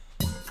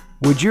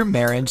Would your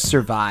marriage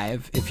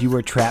survive if you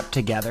were trapped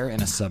together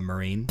in a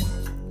submarine?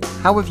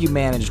 How have you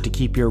managed to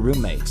keep your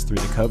roommates through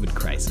the COVID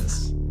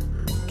crisis?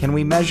 Can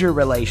we measure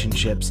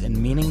relationships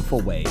in meaningful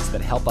ways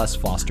that help us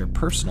foster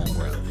personal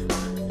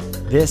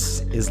growth?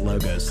 This is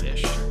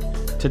Logos-ish.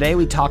 Today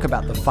we talk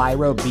about the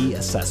Phiro B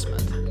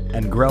assessment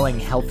and growing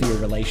healthier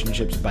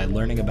relationships by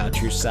learning about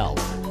yourself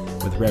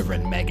with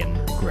Reverend Megan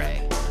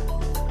Gray.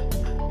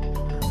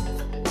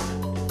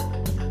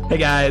 Hey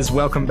guys,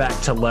 welcome back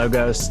to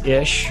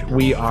Logos-ish.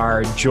 We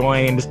are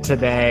joined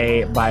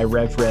today by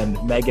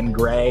Reverend Megan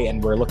Gray,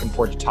 and we're looking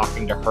forward to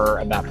talking to her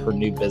about her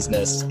new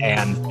business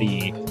and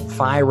the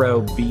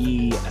Phiro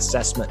B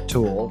assessment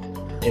tool.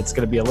 It's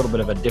going to be a little bit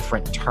of a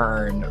different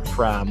turn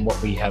from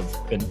what we have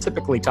been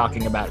typically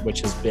talking about, which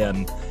has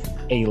been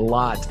a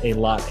lot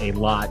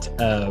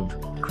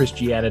of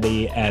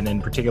Christianity and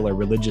in particular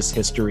religious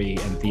history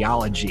and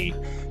theology.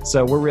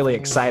 So we're really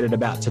excited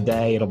about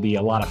today. It'll be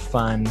a lot of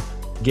fun.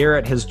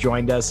 Garrett has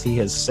joined us. He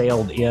has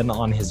sailed in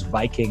on his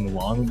Viking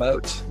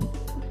longboat.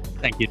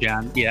 Thank you,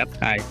 John. Yep,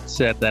 I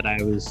said that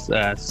I was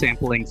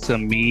sampling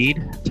some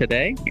mead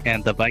today,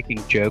 and the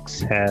Viking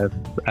jokes have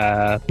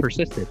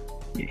persisted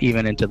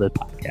even into the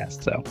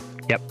podcast. So,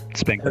 yep,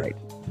 it's been great.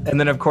 And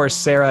then, of course,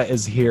 Sarah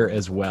is here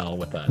as well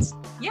with us.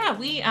 Yeah,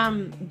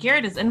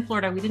 Garrett is in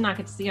Florida. We did not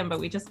get to see him, but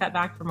we just got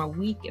back from a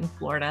week in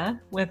Florida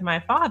with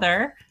my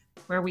father,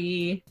 where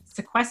we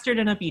sequestered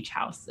in a beach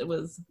house. It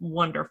was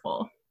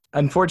wonderful.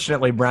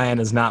 Unfortunately,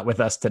 Brian is not with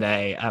us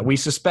today. We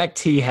suspect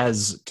he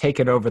has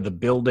taken over the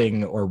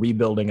building or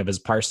rebuilding of his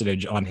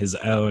parsonage on his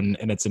own,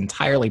 and it's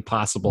entirely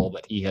possible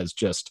that he has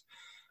just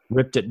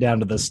ripped it down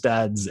to the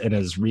studs and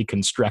is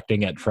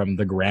reconstructing it from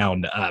the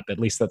ground up. At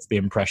least that's the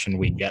impression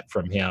we get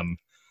from him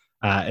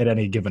at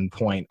any given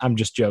point. I'm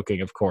just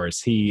joking, of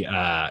course. He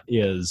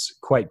is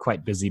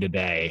quite busy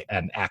today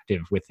and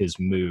active with his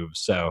move.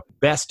 So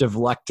best of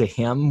luck to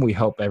him. We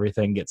hope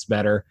everything gets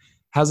better.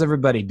 How's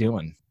everybody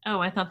doing? Oh,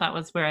 I thought that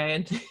was where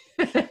I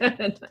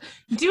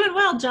doing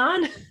well,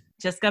 John.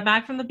 Just got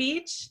back from the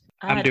beach.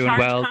 I'm doing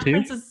well too.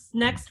 Conference is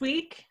next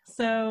week,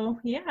 so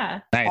yeah.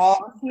 Nice.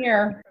 Fall is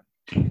here.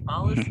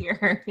 Fall is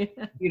here.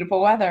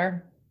 Beautiful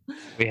weather.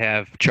 We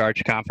have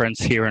Charge Conference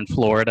here in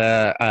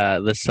Florida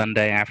this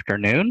Sunday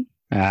afternoon.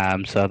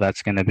 So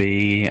that's going to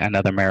be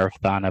another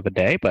marathon of a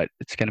day, but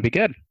it's going to be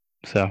good.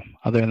 So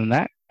other than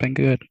that, been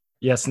good.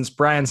 Yeah, since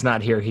Brian's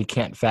not here, he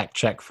can't fact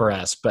check for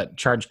us, but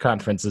Charge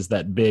Conference is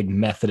that big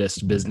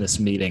Methodist business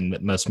meeting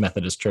that most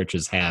Methodist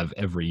churches have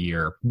every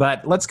year.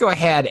 But let's go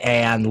ahead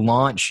and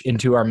launch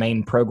into our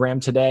main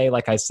program today.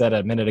 Like I said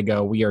a minute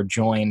ago, we are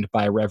joined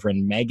by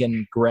Reverend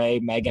Megan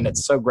Gray. Megan,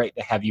 it's so great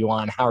to have you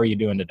on. How are you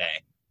doing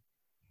today?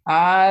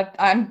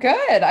 I'm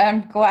good.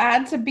 I'm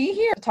glad to be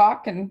here to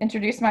talk and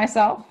introduce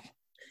myself.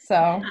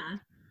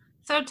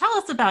 So tell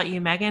us about you,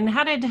 Megan.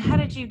 How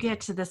did you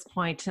get to this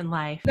point in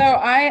life? So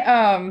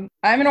I'm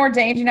an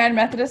ordained United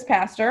Methodist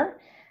pastor.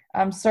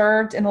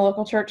 Served in the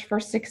local church for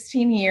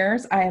 16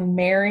 years. I am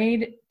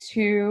married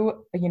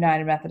to a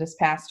United Methodist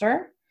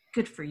pastor.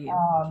 Good for you.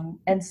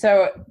 And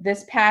so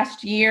this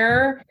past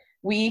year,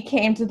 we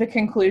came to the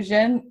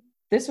conclusion,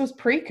 this was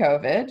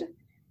pre-COVID,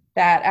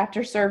 that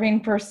after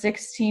serving for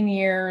 16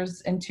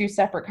 years in two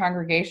separate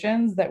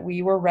congregations, that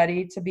we were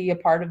ready to be a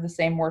part of the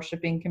same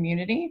worshiping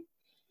community.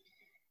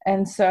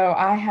 And so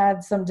I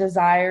had some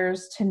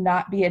desires to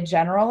not be a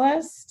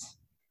generalist.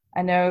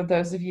 I know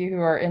those of you who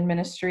are in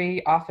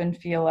ministry often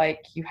feel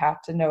like you have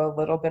to know a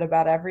little bit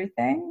about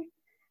everything.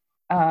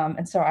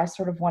 And so I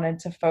sort of wanted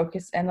to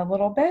focus in a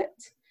little bit.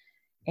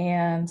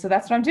 And so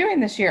that's what I'm doing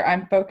this year.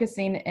 I'm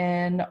focusing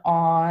in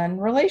on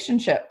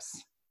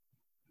relationships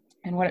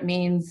and what it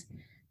means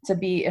to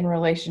be in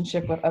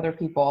relationship with other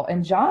people.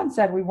 And John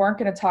said we weren't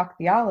going to talk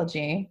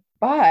theology,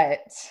 but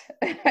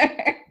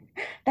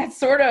that's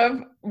sort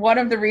of one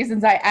of the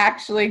reasons I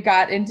actually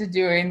got into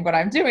doing what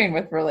I'm doing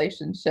with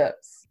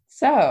relationships.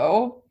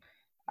 So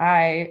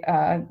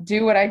I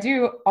do what I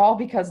do all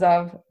because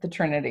of the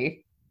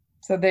Trinity.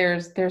 So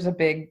there's a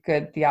big,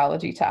 good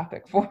theology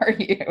topic for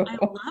you. I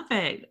love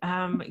it.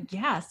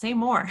 Yeah, say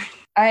more.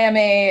 I am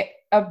a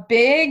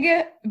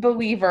big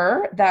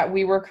believer that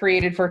we were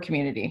created for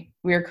community.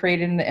 We are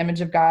created in the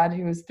image of God,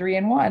 who is 3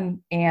 in 1.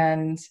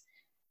 And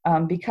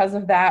because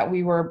of that,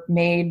 we were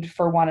made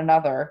for one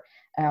another.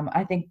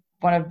 I think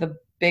one of the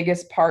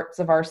biggest parts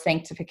of our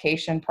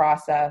sanctification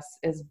process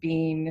is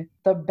being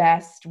the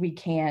best we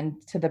can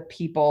to the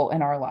people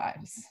in our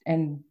lives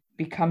and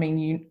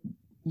becoming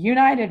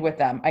united with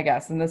them, I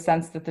guess, in the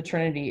sense that the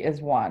Trinity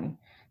is one,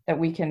 that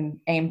we can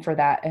aim for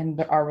that in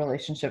our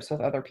relationships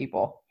with other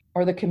people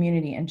or the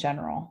community in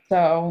general.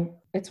 So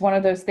it's one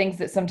of those things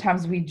that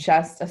sometimes we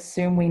just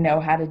assume we know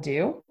how to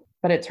do,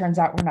 but it turns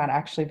out we're not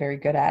actually very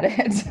good at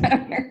it.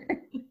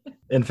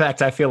 In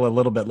fact, I feel a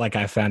little bit like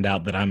I found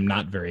out that I'm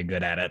not very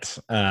good at it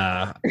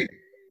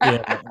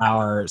in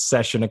our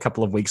session a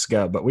couple of weeks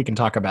ago, but we can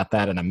talk about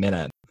that in a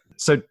minute.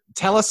 So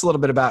tell us a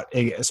little bit about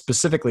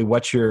specifically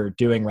what you're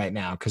doing right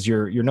now, because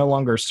you're no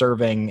longer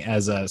serving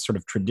as a sort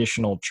of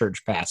traditional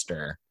church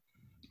pastor.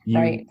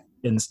 Right.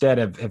 instead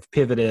have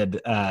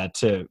pivoted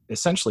to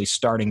essentially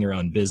starting your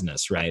own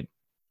business, right?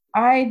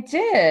 I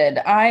did.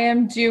 I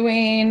am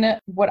doing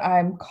what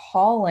I'm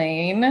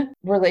calling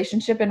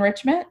relationship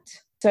enrichment.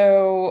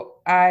 So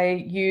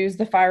I use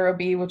the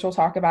FIRO-B, which we'll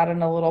talk about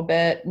in a little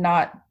bit,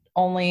 not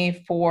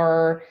only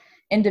for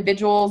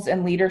individuals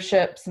and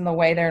leaderships and the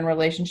way they're in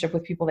relationship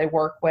with people they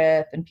work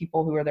with and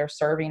people who are there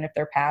serving if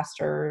they're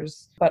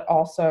pastors, but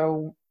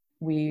also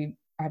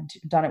I've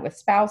done it with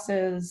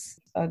spouses,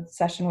 a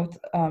session with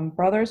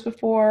brothers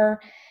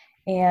before,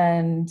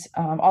 and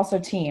also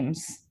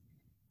teams.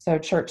 So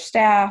church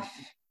staff,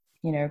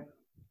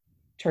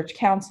 church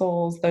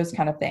councils, those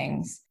kind of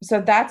things.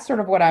 So that's sort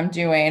of what I'm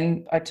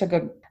doing. I took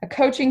a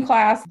coaching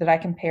class that I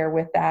can pair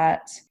with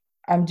that.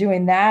 I'm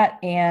doing that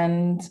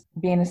and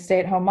being a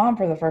stay-at-home mom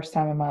for the first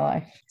time in my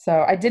life.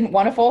 So I didn't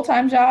want a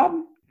full-time job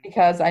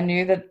because I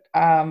knew that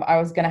I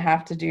was going to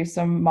have to do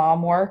some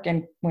mom work.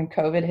 And when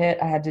COVID hit,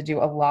 I had to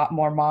do a lot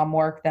more mom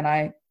work than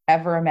I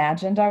ever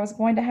imagined I was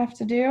going to have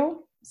to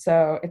do.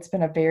 So it's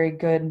been a very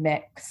good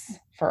mix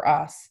for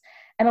us.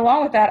 And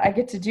along with that, I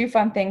get to do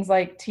fun things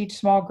like teach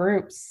small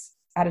groups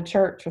at a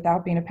church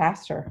without being a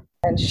pastor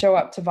and show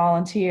up to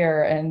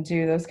volunteer and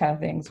do those kind of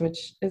things,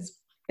 which is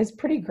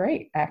pretty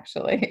great,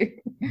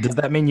 actually. Does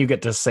that mean you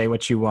get to say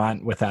what you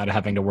want without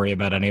having to worry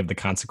about any of the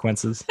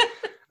consequences?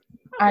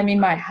 I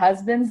mean, my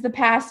husband's the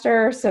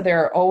pastor, so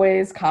there are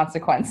always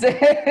consequences.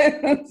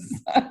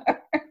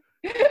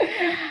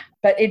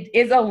 But it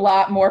is a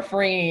lot more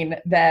freeing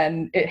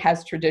than it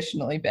has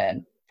traditionally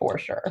been, for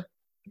sure.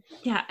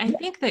 Yeah, I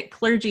think that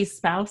clergy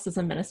spouse is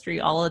a ministry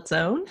all its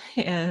own,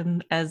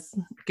 and as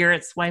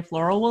Garrett's wife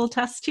Laurel will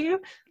attest to.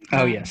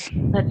 Oh, yes.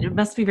 That it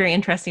must be very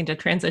interesting to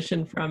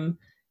transition from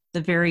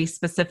the very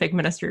specific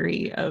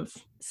ministry of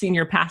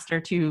senior pastor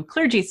to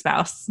clergy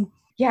spouse.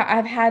 Yeah,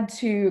 I've had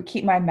to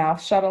keep my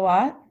mouth shut a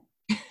lot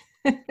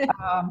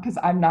because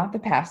I'm not the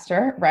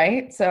pastor,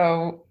 right?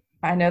 So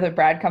I know that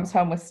Brad comes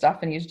home with stuff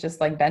and he's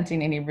just like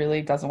venting and he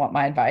really doesn't want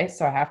my advice.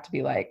 So I have to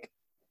be like,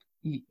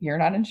 you're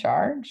not in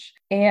charge.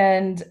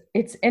 And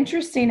it's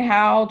interesting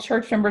how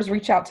church members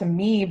reach out to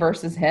me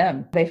versus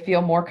him. They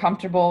feel more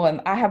comfortable,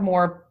 and I have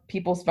more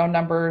people's phone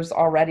numbers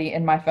already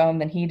in my phone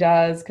than he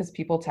does because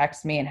people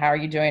text me and how are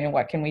you doing and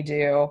what can we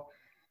do?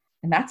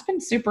 And that's been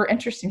super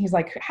interesting. He's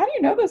like, how do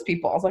you know those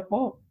people? I was like,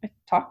 well, I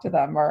talked to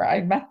them or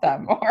I met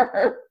them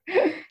or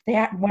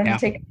they wanted to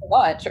take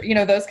lunch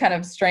or, those kind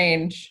of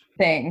strange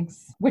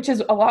things, which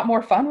is a lot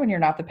more fun when you're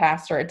not the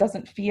pastor. It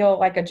doesn't feel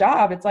like a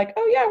job. It's like,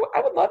 oh yeah,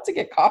 I would love to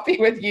get coffee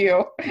with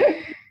you.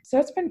 So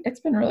it's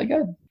been really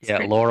good.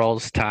 Yeah,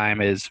 Laurel's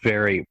time is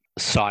very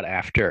sought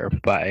after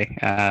by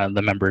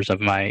the members of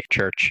my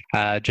church,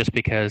 just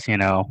because,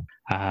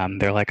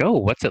 they're like, oh,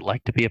 what's it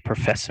like to be a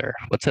professor?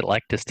 What's it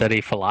like to study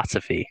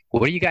philosophy?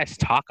 What do you guys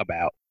talk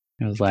about?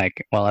 It was like,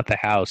 well, at the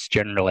house,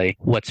 generally,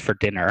 what's for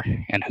dinner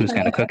and who's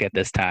going to cook at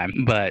this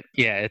time. But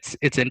yeah,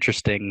 it's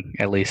interesting,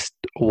 at least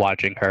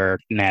watching her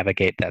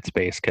navigate that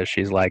space, because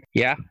she's like,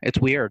 yeah, it's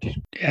weird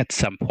at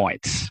some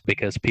points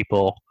because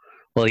people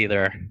will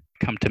either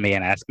come to me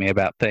and ask me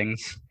about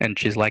things. And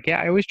she's like, yeah,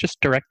 I always just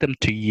direct them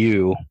to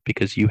you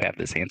because you have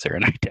this answer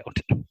and I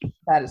don't.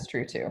 That is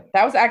true too.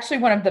 That was actually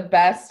one of the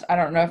best. I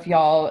don't know if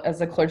y'all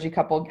as a clergy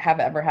couple have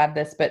ever had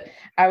this, but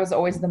I was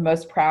always the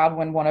most proud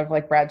when one of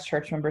like Brad's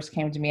church members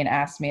came to me and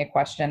asked me a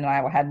question and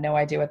I had no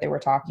idea what they were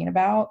talking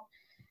about.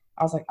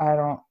 I was like, I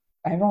don't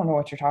know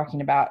what you're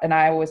talking about. And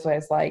I always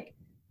was like,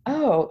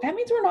 oh, that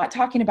means we're not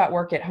talking about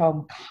work at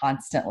home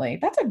constantly.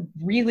 That's a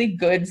really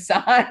good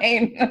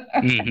sign.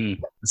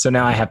 Mm-hmm. So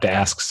now I have to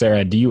ask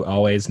Sarah, do you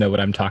always know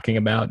what I'm talking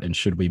about? And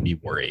should we be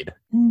worried?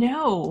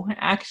 No,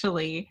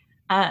 actually.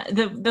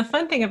 The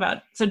fun thing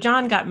so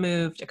John got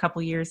moved a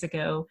couple years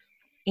ago.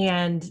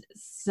 And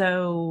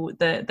so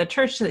the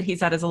church that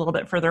he's at is a little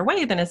bit further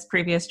away than his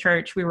previous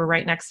church. We were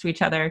right next to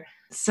each other.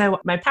 So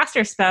my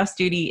pastor spouse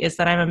duty is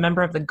that I'm a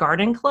member of the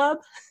garden club.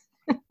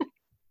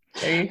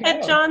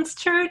 At John's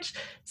church.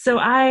 So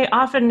I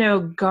often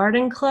know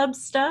garden club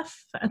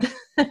stuff,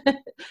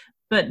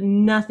 but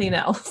nothing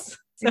else.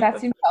 See, that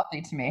seems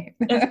healthy to me.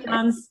 If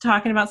John's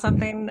talking about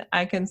something,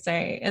 I can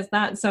say, is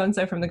that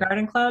so-and-so from the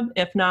garden club?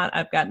 If not,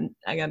 I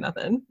got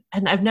nothing.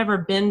 And I've never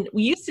been,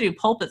 we used to do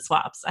pulpit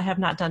swaps. I have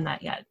not done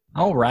that yet.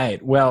 All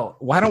right. Well,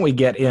 why don't we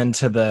get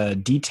into the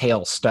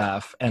detail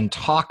stuff and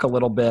talk a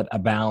little bit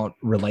about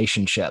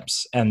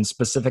relationships and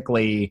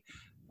specifically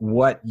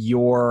what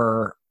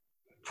your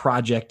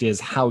project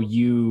is, how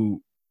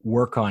you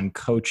work on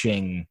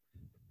coaching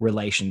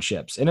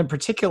relationships. And in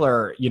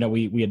particular,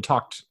 we had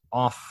talked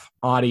off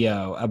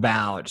audio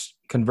about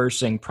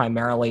conversing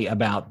primarily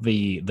about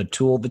the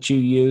tool that you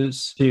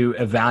use to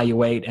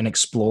evaluate and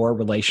explore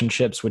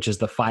relationships, which is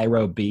the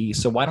FIRO-B.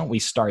 So why don't we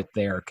start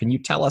there? Can you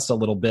tell us a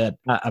little bit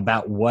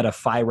about what a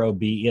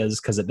FIRO-B is?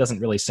 Because it doesn't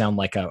really sound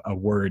like a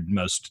word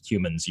most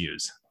humans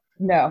use.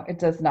 No, it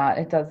does not.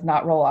 It does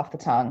not roll off the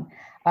tongue.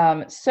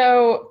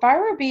 So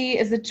FIRO-B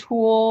is a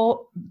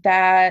tool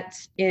that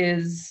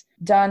is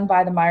done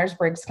by the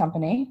Myers-Briggs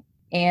company.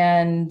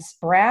 And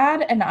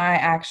Brad and I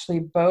actually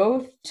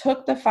both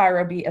took the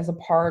FIRO-B as a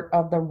part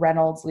of the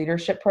Reynolds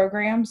Leadership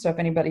Program. So if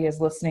anybody is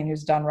listening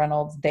who's done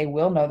Reynolds, they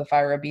will know the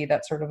FIRO-B.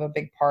 That's sort of a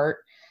big part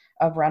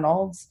of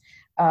Reynolds.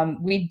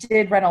 We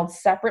did Reynolds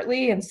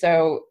separately. And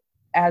so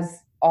as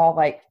all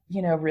like,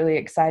 really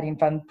exciting,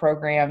 fun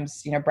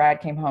programs, Brad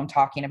came home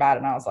talking about it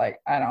and I was like,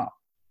 I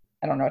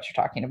don't know what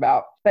you're talking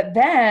about. But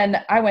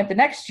then I went the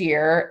next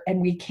year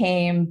and we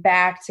came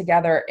back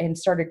together and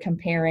started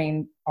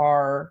comparing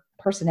our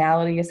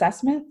personality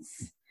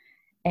assessments.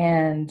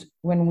 And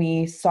when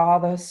we saw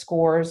the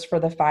scores for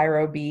the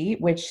FIRO-B,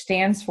 which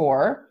stands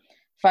for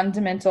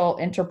Fundamental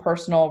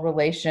Interpersonal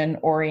Relation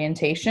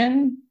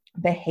Orientation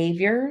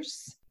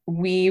Behaviors,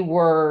 we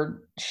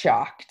were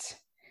shocked.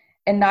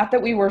 And not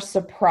that we were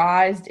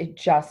surprised, it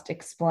just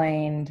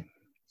explained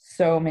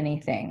so many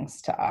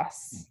things to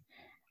us.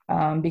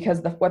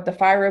 Because what the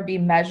FIRO-B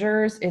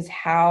measures is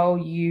how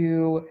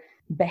you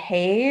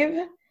behave,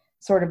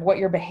 sort of what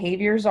your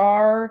behaviors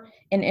are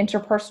in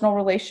interpersonal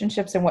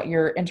relationships and what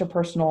your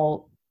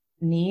interpersonal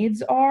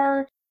needs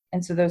are.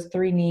 And so those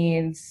 3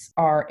 needs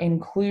are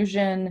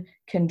inclusion,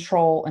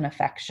 control, and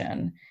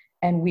affection.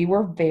 And we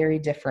were very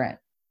different,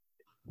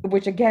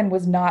 which again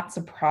was not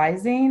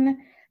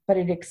surprising, but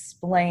it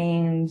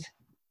explained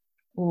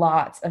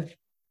lots of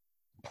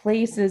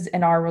places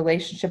in our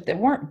relationship that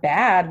weren't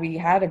bad. We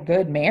had a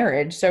good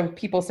marriage. So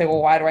people say,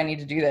 well, why do I need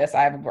to do this?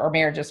 Our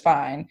marriage is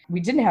fine. We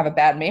didn't have a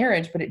bad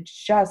marriage, but it's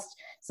just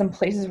some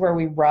places where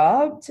we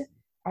rubbed.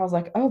 I was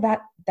like, oh,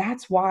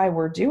 that's why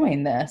we're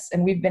doing this.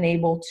 And we've been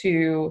able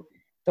to,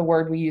 the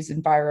word we use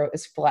in FIRO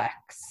is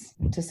flex,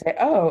 to say,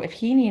 oh, if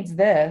he needs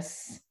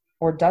this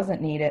or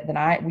doesn't need it,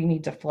 then we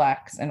need to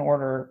flex in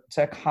order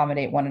to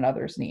accommodate one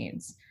another's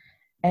needs.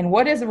 And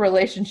what is a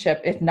relationship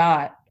if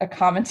not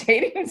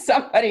accommodating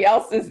somebody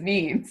else's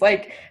needs?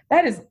 Like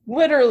that is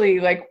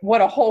literally like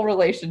what a whole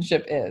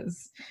relationship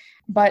is.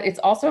 But it's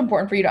also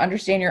important for you to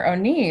understand your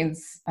own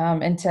needs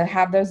and to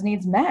have those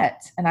needs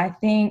met. And I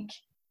think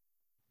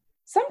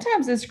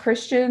sometimes as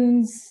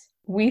Christians,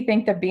 we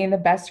think that being the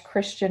best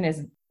Christian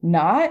is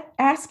not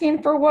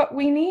asking for what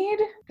we need.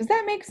 Does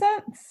that make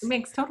sense? It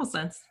makes total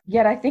sense.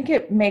 Yet I think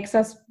it makes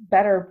us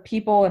better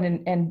people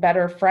and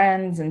better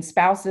friends and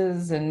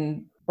spouses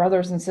and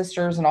brothers and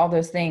sisters and all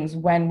those things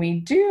when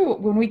we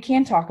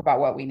can talk about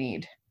what we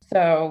need.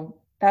 So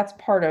that's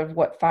part of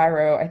what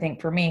FIRO, I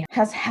think for me,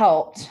 has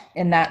helped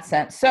in that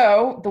sense.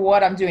 So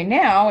what I'm doing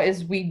now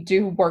is we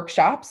do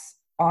workshops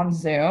on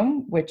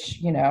Zoom, which,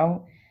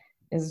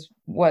 is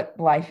what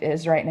life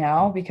is right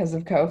now because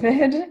of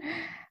COVID.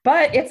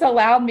 But it's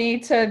allowed me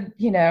to,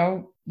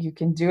 you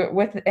can do it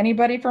with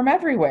anybody from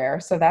everywhere.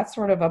 So that's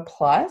sort of a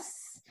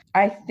plus.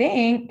 I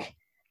think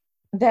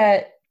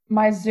that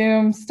my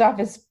Zoom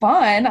stuff is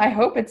fun. I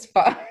hope it's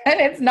fun.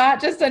 It's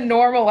not just a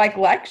normal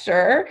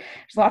lecture.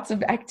 There's lots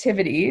of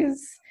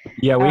activities.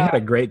 Yeah, we had a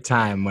great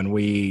time when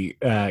we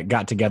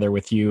got together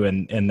with you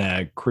and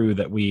the crew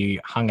that we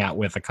hung out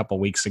with a couple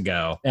weeks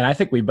ago. And I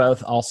think we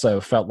both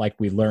also felt like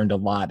we learned a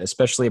lot,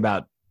 especially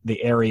about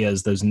the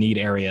areas, those need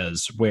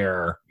areas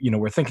where,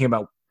 we're thinking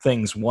about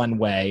things one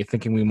way,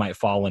 thinking we might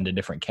fall into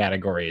different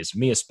categories.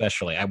 Me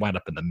especially, I wound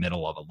up in the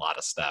middle of a lot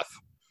of stuff.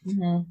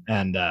 Mm-hmm.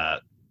 And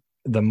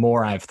the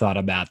more I've thought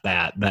about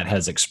that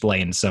has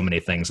explained so many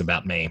things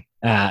about me.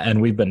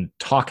 And we've been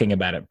talking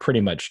about it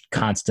pretty much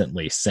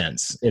constantly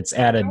since. It's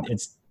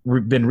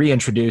been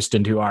reintroduced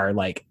into our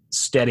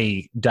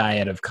steady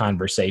diet of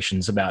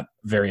conversations about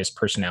various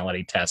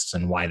personality tests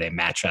and why they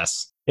match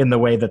us in the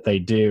way that they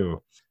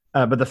do.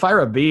 But the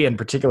FIRO-B in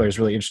particular is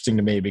really interesting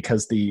to me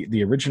because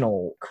the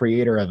original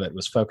creator of it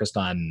was focused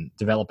on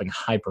developing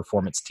high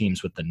performance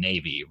teams with the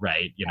Navy,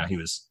 right? He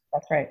was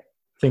That's right.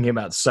 thinking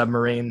about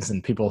submarines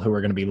and people who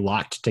are going to be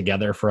locked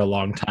together for a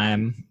long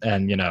time.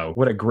 And,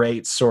 what a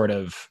great sort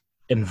of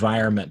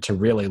environment to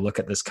really look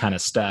at this kind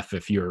of stuff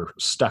if you're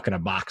stuck in a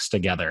box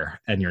together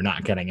and you're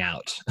not getting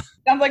out.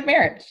 Sounds like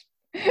marriage,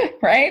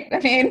 right? I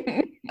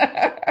mean,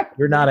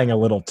 you're nodding a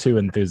little too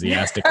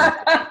enthusiastically.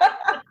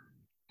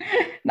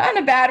 Not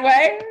in a bad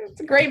way. It's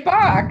a great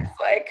box.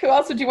 Who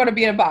else would you want to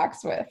be in a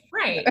box with?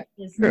 Right.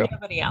 There's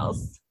nobody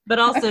else. But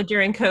also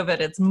during COVID,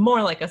 it's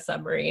more like a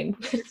submarine.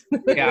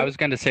 Yeah, I was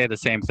going to say the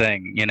same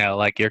thing.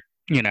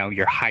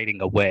 You're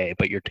hiding away,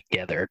 but you're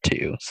together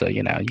too. So,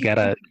 you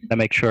gotta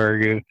make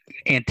sure you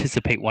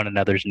anticipate one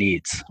another's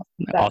needs.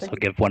 Also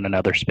give one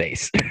another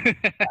space.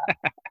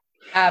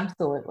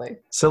 Absolutely.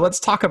 So let's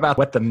talk about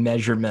what the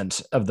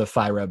measurement of the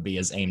FIRO-B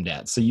is aimed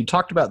at. So you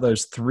talked about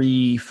those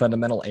 3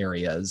 fundamental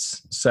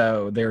areas.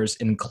 So there's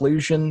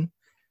inclusion,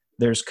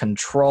 there's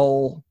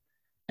control,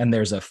 and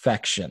there's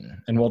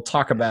affection. And we'll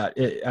talk about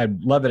it.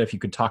 I'd love it if you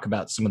could talk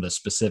about some of the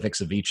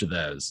specifics of each of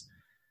those.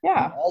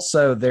 Yeah.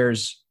 Also,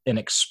 there's an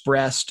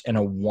expressed and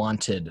a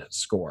wanted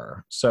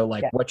score. So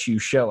what you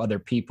show other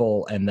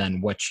people and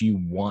then what you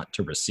want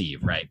to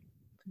receive, right?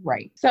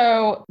 Right.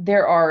 So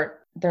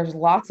there's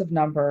lots of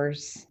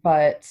numbers,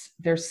 but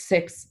there's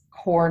 6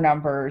 core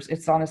numbers.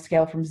 It's on a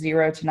scale from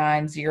 0 to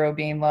 9, 0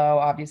 being low,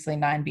 obviously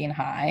 9 being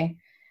high.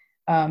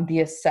 The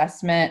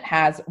assessment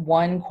has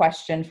one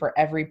question for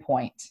every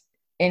point.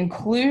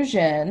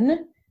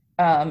 Inclusion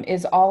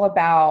is all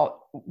about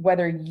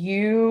whether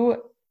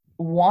you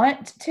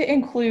want to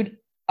include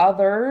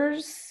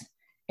others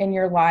in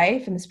your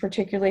life, and this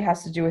particularly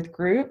has to do with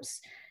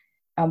groups.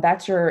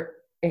 That's your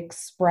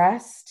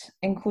expressed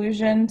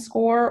inclusion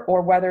score,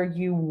 or whether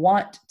you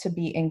want to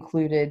be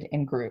included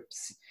in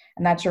groups,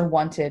 and that's your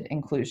wanted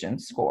inclusion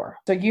score.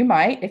 So you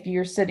might, if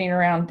you're sitting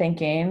around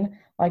thinking,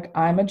 like,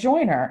 I'm a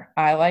joiner,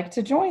 I like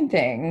to join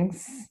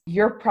things,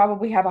 you'll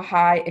probably have a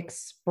high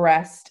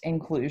expressed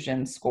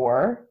inclusion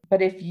score.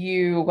 But if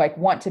you like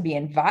want to be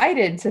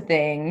invited to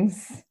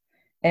things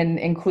and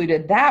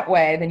included that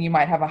way, then you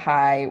might have a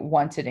high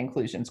wanted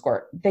inclusion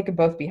score. They could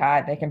both be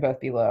high, they can both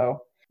be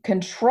low.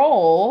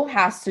 Control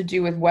has to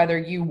do with whether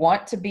you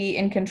want to be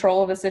in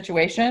control of a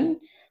situation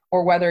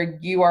or whether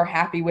you are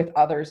happy with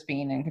others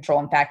being in control.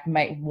 In fact, you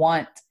might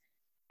want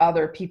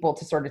other people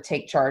to sort of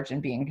take charge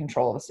and be in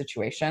control of a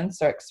situation.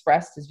 So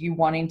expressed is you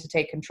wanting to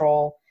take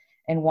control,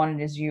 and wanted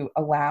is you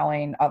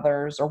allowing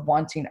others or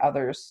wanting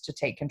others to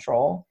take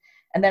control.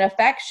 And then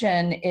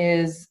affection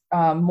is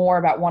more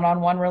about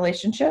one-on-one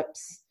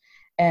relationships.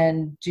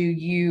 And do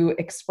you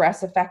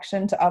express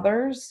affection to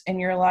others in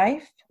your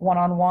life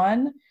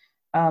one-on-one?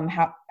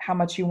 How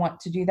much you want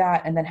to do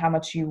that, and then how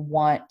much you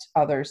want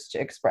others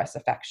to express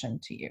affection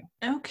to you.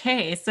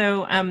 Okay,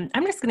 so I'm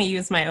just going to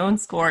use my own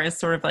score as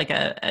sort of like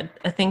a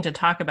thing to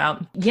talk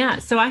about. Yeah,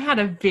 so I had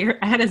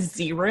a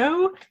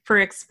 0 for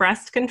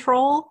expressed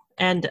control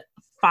and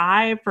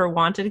 5 for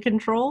wanted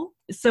control.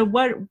 So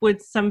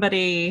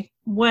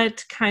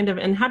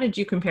and how did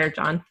you compare,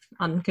 John,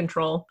 on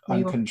control?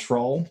 On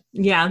control?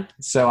 Yeah.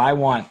 So I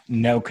want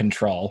no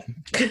control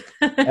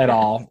at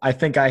all. I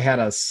think I had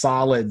a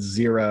solid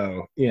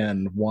 0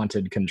 in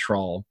wanted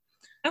control.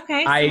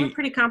 Okay, so we're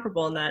pretty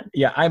comparable in that.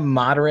 Yeah, I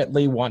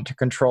moderately want to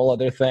control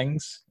other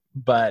things,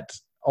 but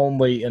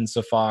only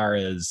insofar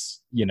as,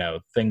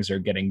 things are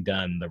getting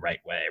done the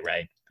right way,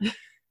 right?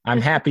 I'm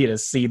happy to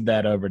cede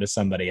that over to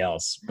somebody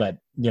else, but,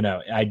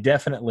 I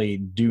definitely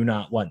do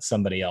not want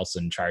somebody else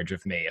in charge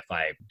of me if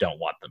I don't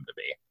want them to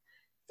be.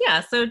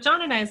 Yeah, so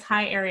John and I's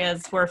high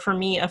areas were, for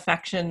me,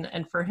 affection,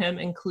 and for him,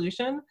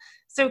 inclusion.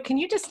 So can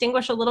you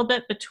distinguish a little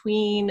bit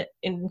between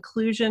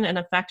inclusion and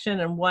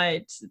affection and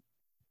what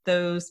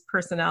those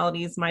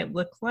personalities might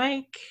look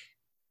like?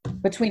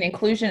 Between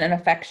inclusion and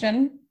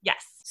affection?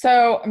 Yes.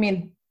 So,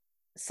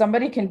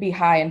 somebody can be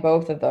high in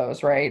both of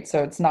those, right?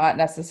 So it's not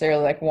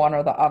necessarily like one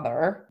or the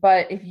other.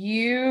 But if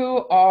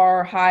you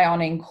are high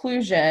on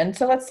inclusion,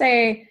 so let's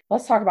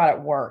talk about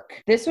at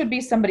work. This would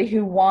be somebody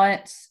who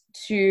wants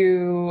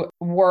to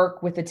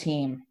work with a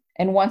team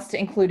and wants to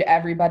include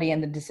everybody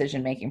in the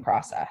decision-making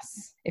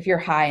process. If you're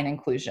high in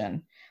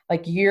inclusion,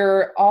 like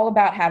you're all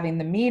about having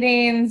the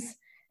meetings,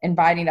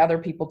 inviting other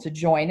people to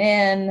join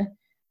in.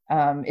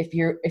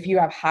 If you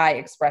have high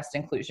expressed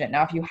inclusion.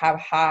 Now, if you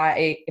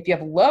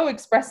have low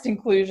expressed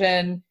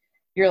inclusion,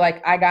 you're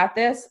like, I got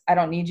this. I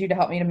don't need you to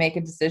help me to make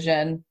a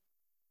decision.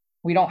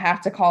 We don't have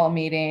to call a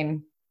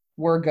meeting.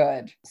 We're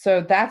good.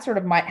 So that's sort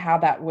of how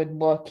that would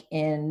look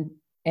in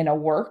a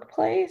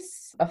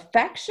workplace.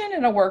 Affection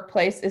in a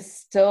workplace is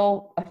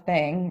still a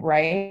thing,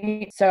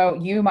 right? So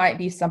you might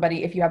be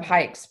somebody, if you have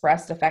high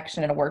expressed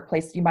affection in a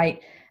workplace, you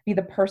might be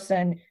the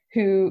person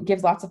who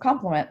gives lots of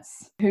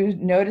compliments, who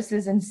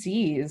notices and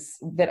sees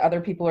that other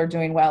people are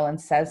doing well and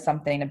says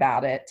something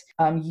about it.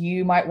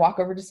 You might walk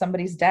over to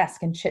somebody's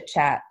desk and chit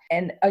chat.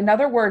 And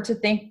another word to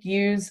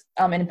use,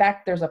 in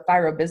fact, there's a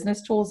FIRO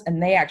Business Tools,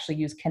 and they actually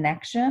use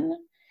connection.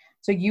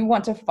 So you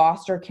want to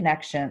foster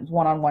connections,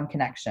 one-on-one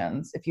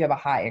connections, if you have a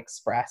high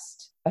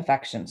expressed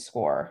affection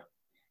score.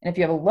 And if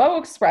you have a low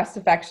expressed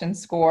affection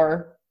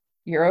score,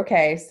 you're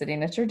okay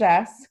sitting at your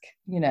desk.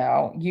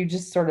 You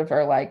just sort of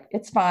are like,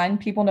 it's fine.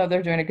 People know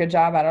they're doing a good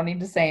job. I don't need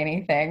to say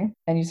anything.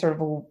 And you sort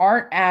of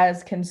aren't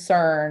as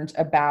concerned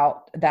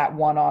about that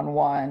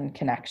one-on-one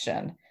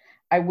connection.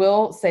 I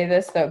will say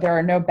this, though, there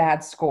are no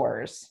bad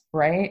scores,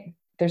 right?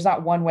 There's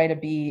not one way to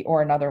be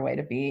or another way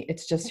to be.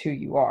 It's just who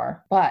you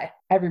are. But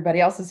everybody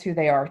else is who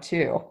they are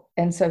too.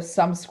 And so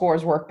some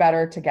scores work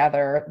better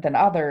together than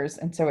others.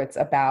 And so it's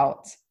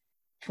about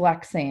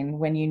flexing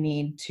when you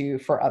need to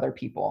for other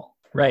people.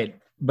 Right.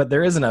 But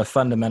there isn't a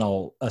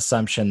fundamental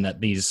assumption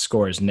that these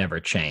scores never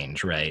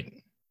change, right?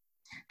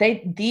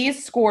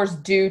 These scores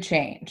do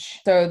change.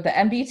 So the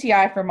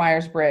MBTI for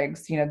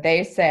Myers-Briggs,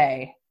 they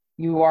say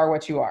you are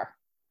what you are.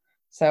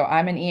 So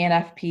I'm an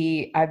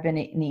ENFP. I've been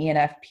an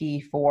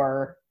ENFP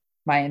for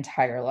my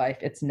entire life.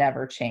 It's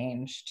never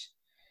changed.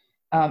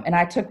 And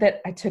I took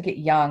it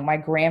young. My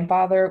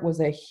grandfather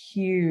was a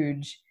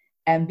huge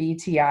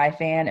MBTI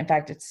fan. In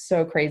fact, it's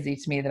so crazy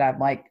to me that I'm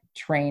like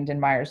trained in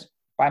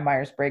by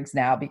Myers-Briggs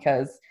now,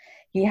 because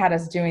he had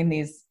us doing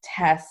these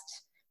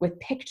tests with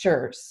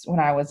pictures when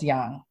I was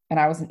young, and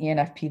I was an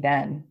ENFP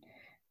then.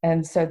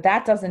 And so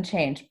that doesn't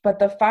change, but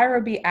the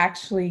FIRO-B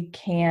actually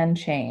can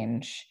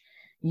change.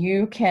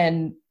 You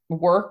can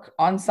work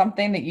on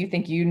something that you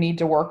think you need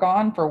to work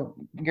on for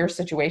your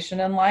situation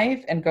in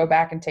life and go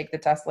back and take the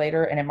test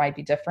later and it might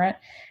be different.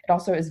 It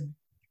also is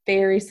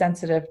very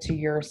sensitive to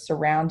your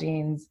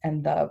surroundings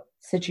and the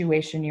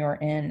situation you're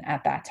in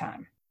at that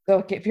time.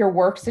 So if your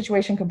work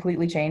situation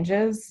completely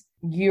changes,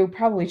 you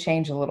probably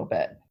change a little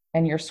bit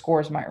and your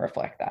scores might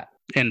reflect that.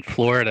 In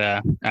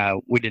Florida,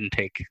 we didn't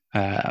take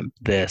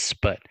this,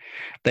 but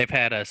they've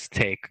had us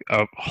take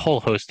a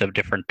whole host of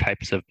different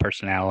types of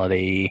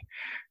personality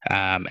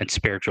and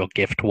spiritual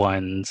gift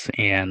ones.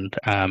 And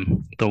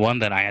the one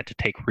that I had to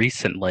take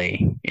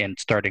recently in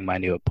starting my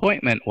new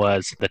appointment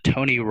was the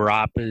Tony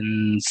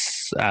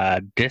Robbins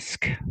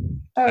DISC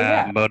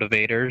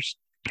motivators.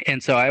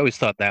 And so I always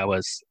thought that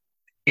was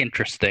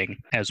interesting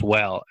as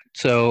well.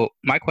 So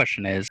my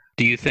question is,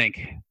 do you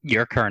think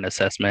your current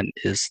assessment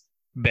is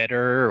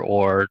better,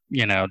 or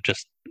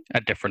just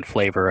a different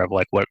flavor of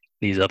like what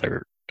these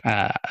other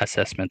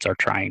assessments are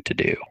trying to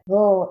do?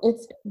 Well,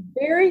 it's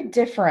very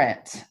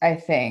different, I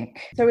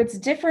think. So it's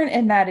different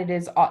in that it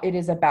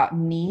is about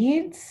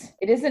needs.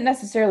 It isn't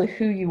necessarily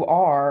who you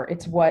are,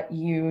 it's what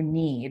you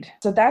need.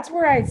 So that's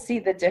where I see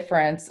the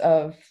difference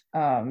of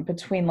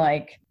between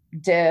like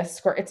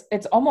DISC, or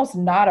it's almost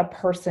not a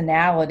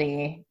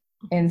personality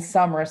in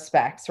some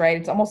respects, right?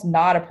 It's almost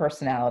not a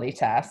personality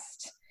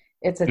test.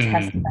 It's a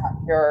test about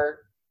your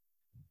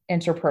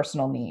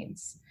interpersonal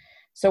needs.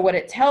 So what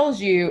it tells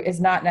you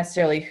is not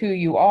necessarily who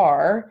you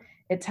are.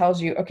 It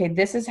tells you, okay,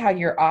 this is how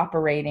you're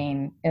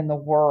operating in the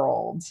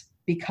world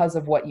because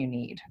of what you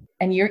need.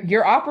 And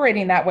you're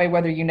operating that way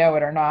whether you know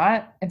it or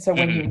not. And so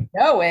when you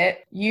know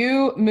it,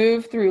 you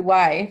move through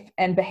life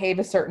and behave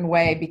a certain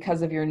way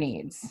because of your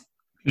needs.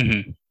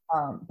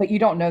 But you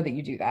don't know that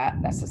you do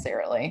that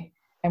necessarily.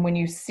 And when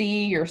you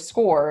see your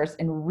scores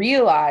and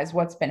realize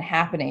what's been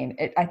happening,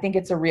 I think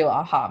it's a real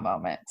aha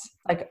moment.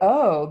 Like,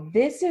 oh,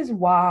 this is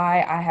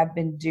why I have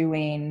been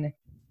doing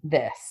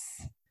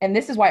this. And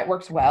this is why it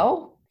works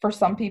well for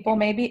some people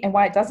maybe, and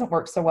why it doesn't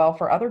work so well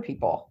for other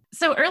people.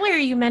 So earlier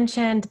you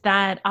mentioned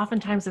that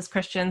oftentimes as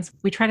Christians,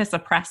 we try to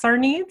suppress our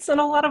needs in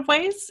a lot of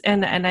ways.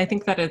 And I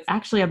think that it's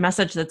actually a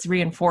message that's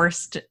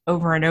reinforced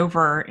over and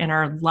over in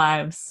our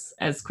lives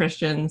as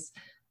Christians,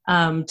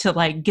 to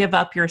like give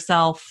up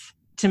yourself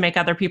to make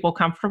other people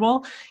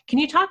comfortable. Can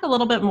you talk a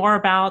little bit more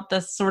about the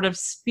sort of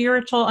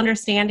spiritual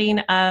understanding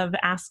of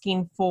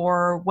asking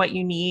for what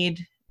you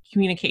need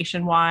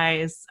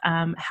communication-wise?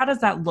 How does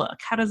that look?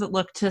 How does it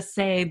look to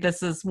say,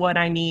 this is what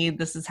I need,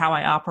 this is how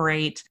I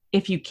operate?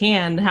 If you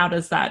can, how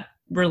does that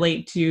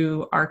relate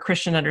to our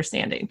Christian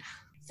understanding?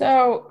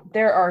 So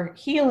there are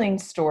healing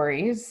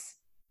stories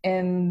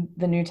in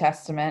the New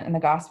Testament and the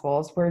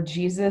Gospels where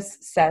Jesus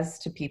says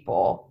to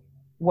people,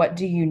 what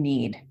do you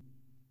need?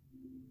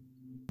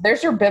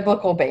 There's your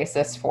biblical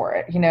basis for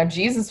it.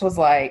 Jesus was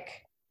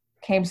like,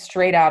 came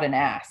straight out and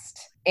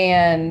asked.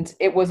 And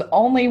it was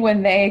only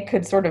when they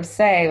could sort of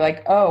say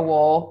like, oh,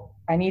 well,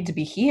 I need to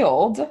be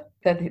healed,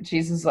 that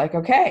Jesus was like,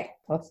 okay,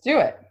 let's do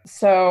it.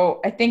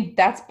 So I think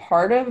that's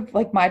part of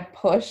like my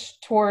push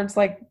towards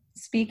like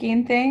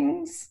speaking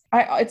things.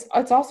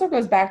 It's also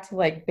goes back to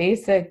like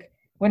basic,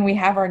 when we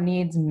have our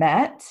needs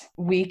met,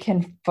 we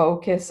can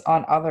focus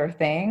on other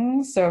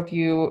things. So if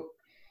you're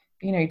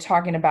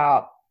talking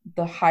about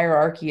the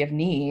hierarchy of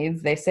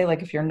needs, they say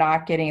like if you're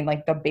not getting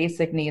like the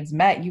basic needs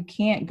met, you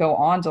can't go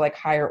on to like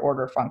higher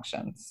order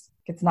functions.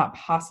 It's not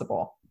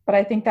possible. But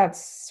I think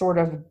that's sort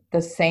of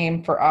the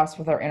same for us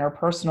with our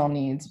interpersonal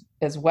needs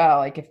as well.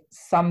 Like if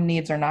some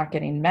needs are not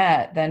getting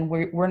met, then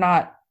we're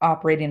not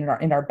operating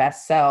in our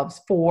best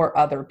selves for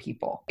other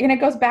people. And it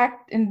goes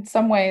back in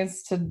some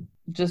ways to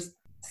just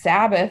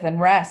Sabbath and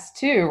rest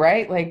too,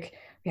 right? Like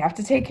we have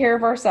to take care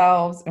of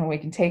ourselves, and when we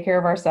can take care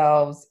of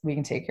ourselves, we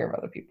can take care of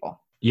other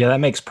people. Yeah, that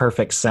makes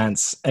perfect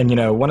sense. And,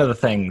 one of the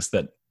things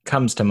that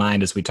comes to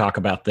mind as we talk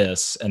about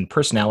this and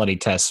personality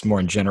tests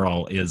more in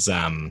general is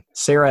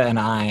Sarah and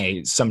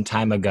I some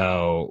time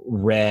ago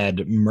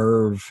read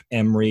Merv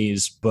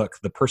Emery's book,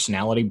 The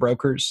Personality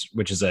Brokers,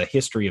 which is a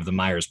history of the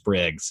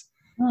Myers-Briggs,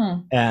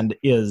 and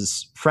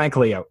is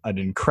frankly an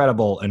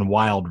incredible and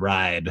wild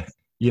ride.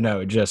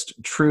 Just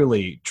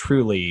truly,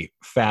 truly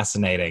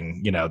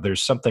fascinating.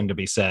 There's something to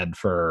be said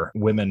for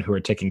women who are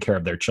taking care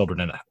of their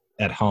children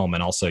at home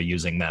and also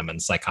using them in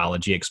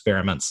psychology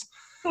experiments.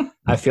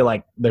 I feel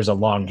like there's a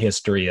long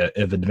history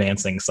of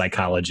advancing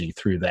psychology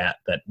through that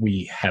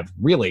we have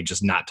really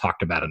just not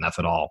talked about enough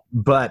at all.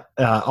 But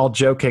all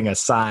joking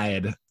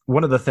aside,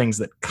 one of the things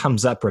that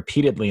comes up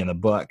repeatedly in the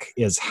book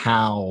is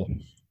how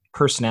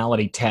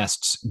personality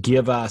tests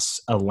give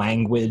us a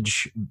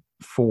language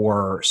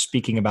for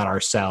speaking about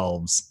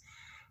ourselves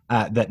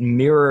that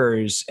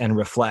mirrors and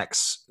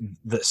reflects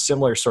the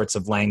similar sorts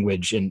of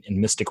language in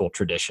mystical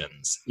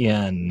traditions,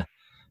 in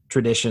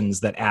traditions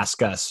that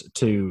ask us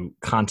to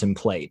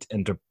contemplate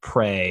and to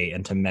pray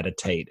and to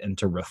meditate and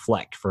to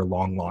reflect for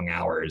long, long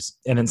hours.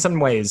 And in some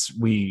ways,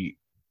 we,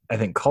 I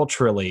think,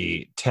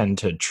 culturally tend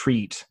to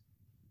treat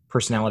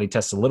personality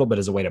tests a little bit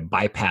as a way to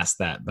bypass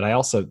that. But I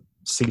also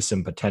see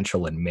some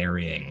potential in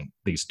marrying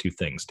these two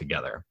things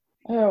together.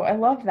 Oh, I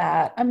love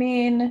that. I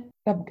mean,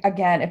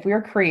 again, if we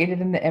are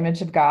created in the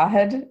image of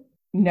God,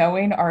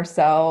 knowing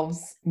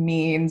ourselves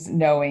means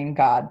knowing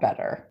God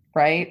better,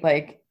 right?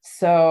 Like,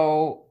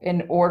 so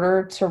in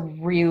order to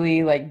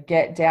really like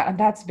get down, and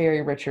that's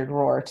very Richard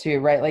Rohr too,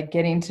 right? Like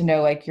getting to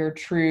know like your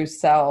true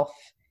self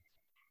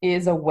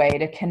is a way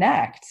to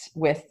connect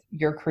with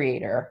your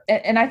creator.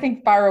 And I think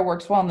Spiro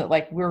works well in that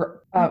like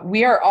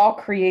we are all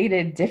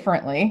created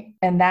differently,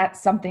 and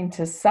that's something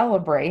to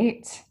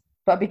celebrate.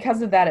 But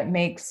because of that, it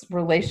makes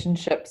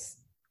relationships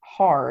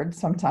hard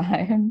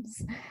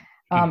sometimes.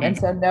 And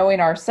so knowing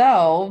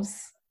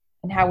ourselves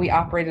and how we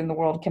operate in the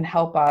world can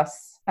help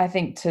us, I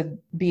think, to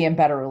be in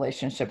better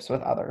relationships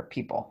with other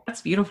people.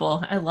 That's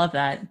beautiful. I love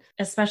that.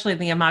 Especially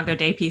the Imago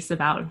Dei piece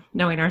about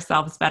knowing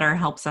ourselves better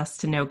helps us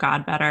to know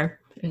God better.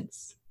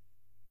 It's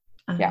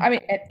Yeah, I mean,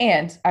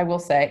 and I will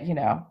say,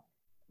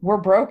 we're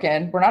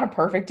broken. We're not a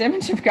perfect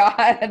image of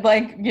God.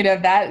 Like,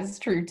 that is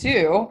true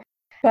too.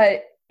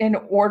 But in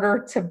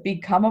order to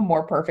become a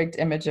more perfect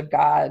image of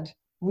God,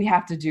 we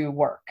have to do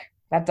work.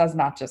 That does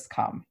not just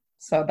come.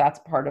 So that's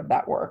part of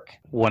that work.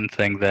 One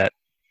thing that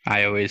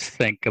I always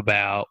think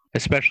about,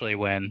 especially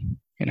when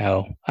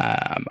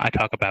I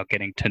talk about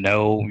getting to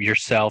know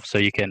yourself so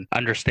you can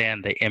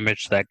understand the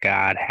image that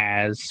God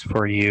has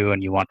for you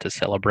and you want to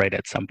celebrate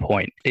at some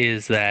point,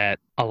 is that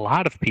a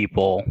lot of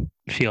people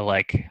feel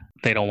like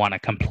they don't want to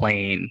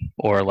complain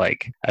or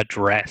like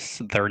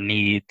address their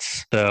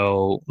needs.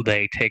 So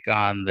they take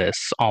on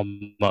this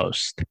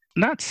almost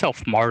not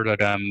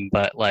self-martyrdom,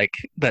 but like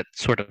that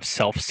sort of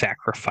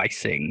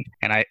self-sacrificing.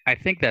 And I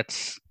think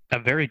that's a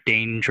very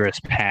dangerous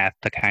path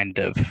to kind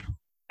of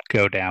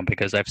go down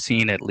because I've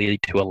seen it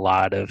lead to a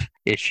lot of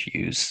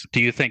issues.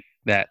 Do you think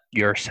that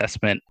your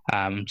assessment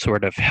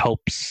sort of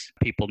helps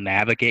people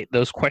navigate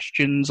those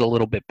questions a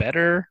little bit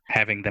better,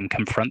 having them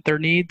confront their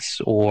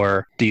needs,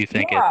 or do you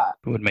think it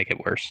would make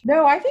it worse?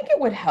 No, I think it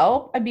would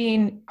help. I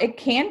mean, it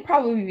can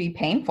probably be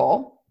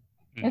painful.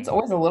 It's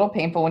always a little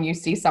painful when you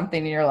see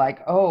something and you're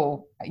like,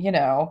 oh,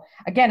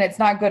 again, it's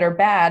not good or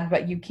bad,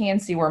 but you can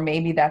see where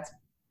maybe that's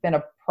been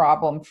a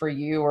problem for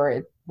you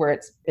or where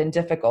it's been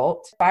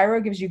difficult. Spiro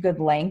gives you good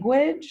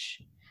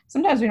language.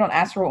 Sometimes we don't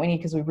ask for what we need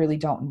because we really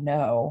don't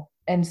know.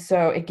 And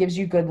so it gives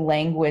you good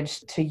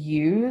language to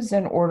use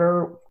in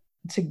order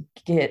to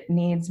get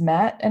needs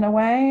met in a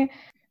way.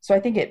 So I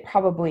think it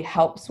probably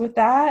helps with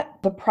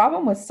that. The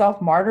problem with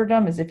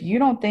self-martyrdom is if you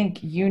don't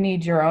think you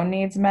need your own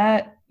needs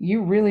met,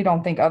 you really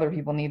don't think other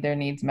people need their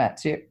needs met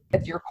too.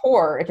 If your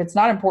core, if it's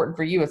not important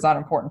for you, it's not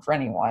important for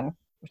anyone,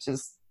 which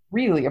is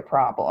really a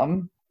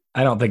problem.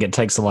 I don't think it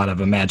takes a lot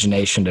of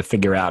imagination to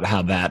figure out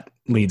how that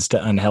leads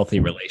to unhealthy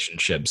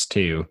relationships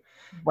too.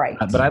 Right.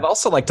 But I'd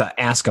also like to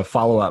ask a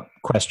follow-up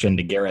question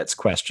to Garrett's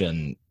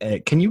question.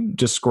 Can you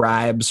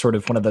describe sort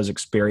of one of those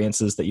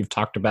experiences that you've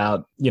talked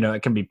about?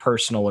 It can be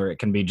personal or it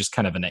can be just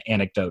kind of an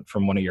anecdote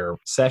from one of your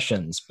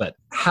sessions, but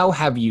how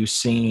have you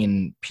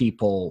seen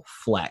people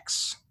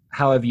flex?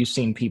 How have you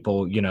seen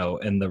people,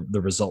 and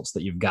the results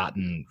that you've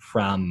gotten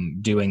from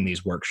doing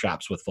these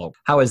workshops with folk?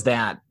 How is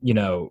that,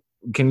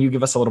 can you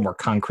give us a little more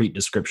concrete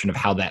description of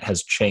how that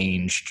has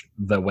changed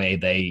the way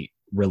they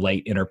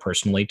relate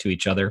interpersonally to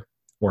each other,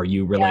 or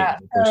you relate?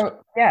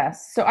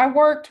 Yes. So I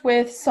worked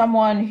with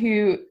someone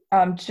who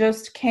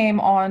just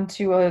came on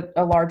to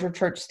a larger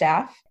church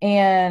staff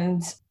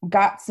and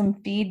got some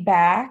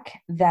feedback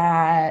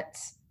that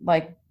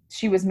like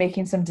she was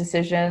making some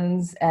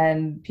decisions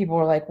and people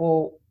were like,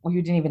 well,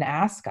 you didn't even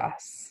ask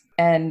us.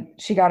 And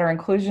she got her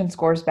inclusion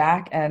scores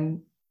back and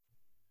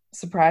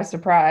surprise,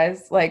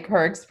 surprise, like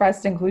her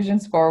expressed inclusion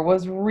score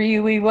was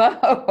really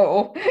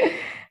low.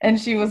 And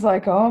she was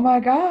like, oh my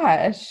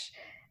gosh.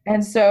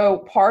 And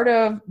so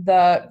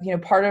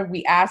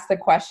we asked the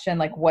question,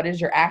 like, what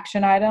is your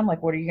action item?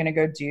 Like, what are you going to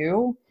go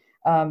do?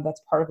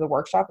 That's part of the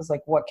workshop is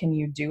like, what can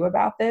you do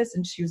about this?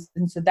 And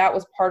so that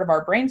was part of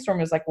our brainstorm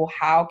is like, well,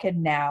 how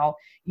can now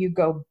you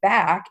go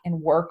back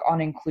and work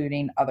on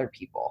including other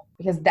people?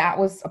 Because that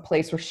was a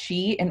place where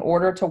she, in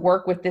order to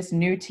work with this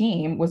new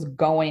team, was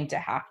going to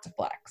have to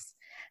flex.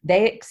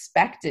 They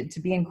expected to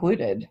be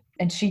included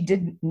and she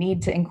didn't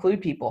need to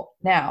include people.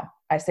 Now,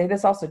 I say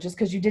this also, just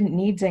because you didn't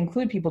need to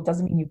include people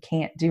doesn't mean you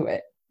can't do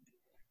it.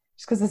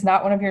 Just because it's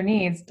not one of your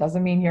needs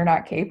doesn't mean you're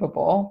not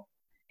capable.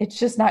 It's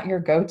just not your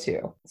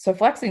go-to. So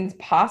flexing is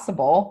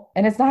possible,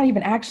 and it's not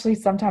even actually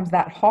sometimes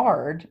that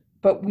hard,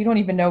 but we don't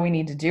even know we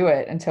need to do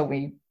it until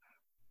we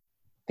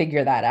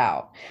figure that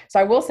out. So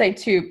I will say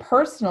too,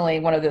 personally,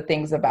 one of the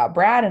things about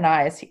Brad and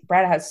I is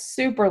Brad has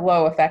super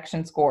low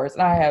affection scores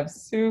and I have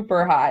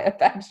super high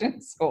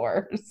affection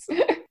scores.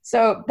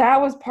 So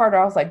that was part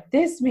of, I was like,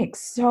 this makes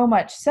so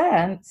much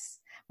sense.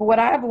 But what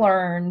I've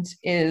learned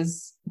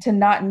is to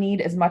not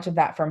need as much of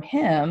that from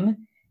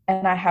him.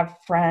 And I have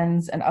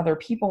friends and other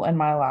people in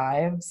my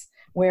lives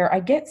where I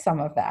get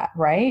some of that,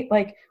 right?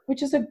 Like,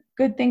 which is a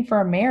good thing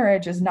for a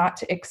marriage, is not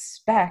to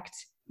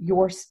expect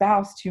your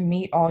spouse to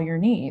meet all your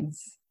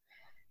needs.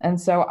 And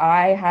so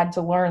I had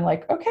to learn,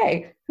 like,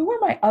 okay, who are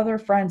my other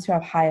friends who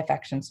have high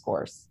affection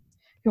scores?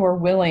 who are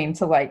willing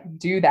to like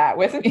do that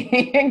with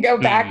me and go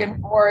back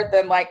and forth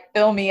and like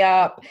fill me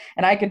up,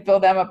 and I can fill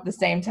them up at the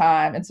same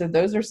time. And so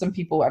those are some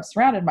people who I've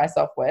surrounded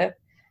myself with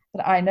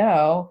that I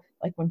know,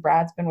 like when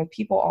Brad's been with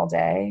people all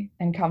day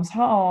and comes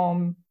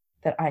home,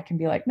 that I can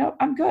be like, no,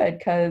 I'm good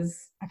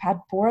because I've had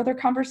 4 other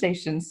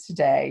conversations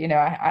today, you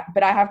know,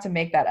 but I have to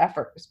make that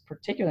effort,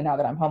 particularly now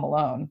that I'm home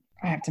alone.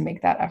 I have to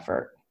make that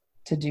effort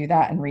to do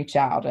that and reach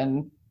out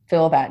and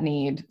fill that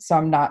need. So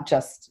I'm not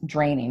just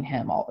draining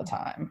him all the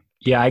time.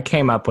 Yeah, I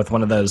came up with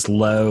one of those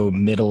low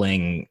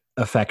middling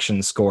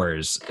affection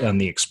scores on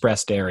the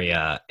expressed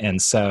area.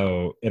 And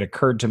so it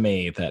occurred to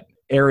me that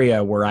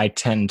area where I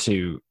tend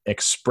to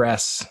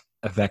express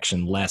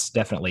affection less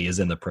definitely is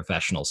in the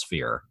professional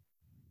sphere.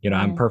 You know,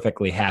 I'm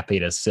perfectly happy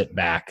to sit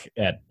back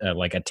at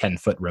like a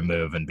 10-foot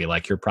remove and be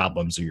like, your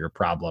problems are your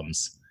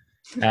problems.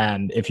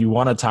 And if you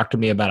want to talk to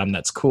me about them,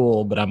 that's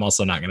cool, but I'm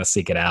also not going to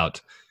seek it out.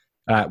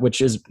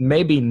 Which is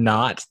maybe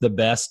not the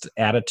best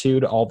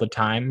attitude all the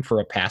time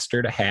for a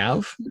pastor to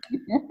have.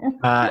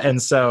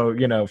 And so,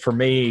 you know, for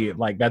me,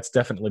 like that's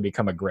definitely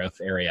become a growth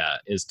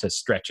area, is to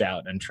stretch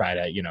out and try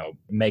to, you know,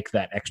 make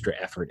that extra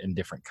effort in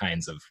different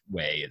kinds of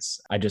ways.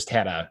 I just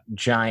had a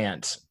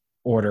giant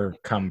order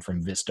come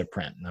from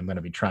Vistaprint, and I'm going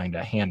to be trying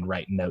to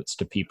handwrite notes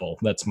to people.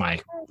 That's my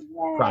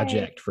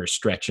project for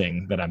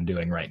stretching that I'm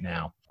doing right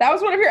now. That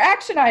was one of your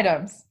action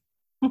items.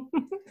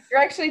 You're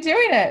actually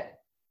doing it.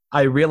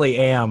 I really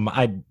am.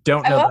 I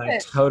don't know that I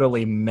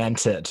totally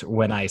meant it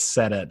when I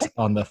said it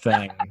on the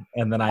thing.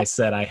 And then I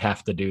said, I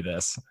have to do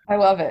this. I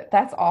love it.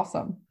 That's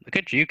awesome. Look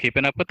at you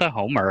keeping up with the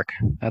homework.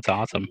 That's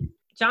awesome.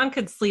 John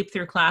could sleep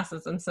through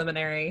classes in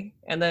seminary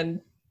and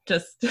then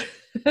just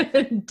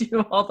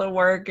do all the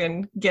work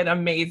and get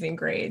amazing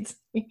grades.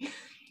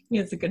 He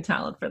has a good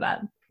talent for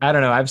that. I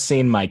don't know. I've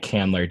seen my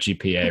Candler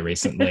GPA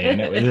recently, and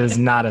it is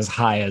not as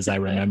high as I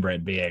remember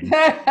it being.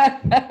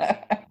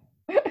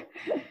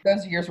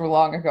 Those years were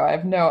long ago. I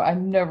have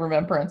no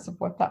remembrance of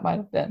what that might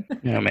have been.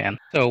 Oh, man.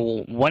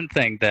 So one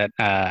thing that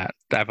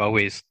I've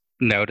always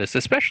noticed,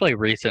 especially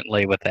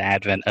recently with the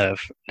advent of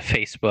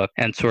Facebook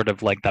and sort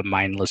of like the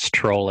mindless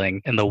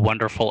trolling and the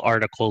wonderful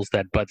articles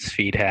that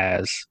BuzzFeed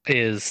has,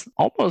 is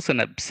almost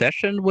an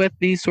obsession with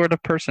these sort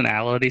of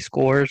personality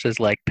scores. Is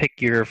like, pick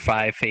your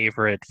 5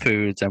 favorite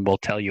foods and we'll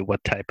tell you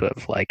what type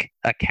of like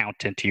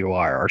accountant you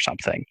are or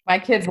something. My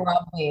kids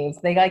love these.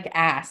 They like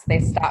ask, they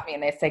stop me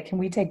and they say, can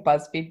we take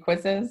BuzzFeed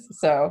quizzes?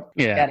 So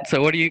yeah.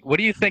 So what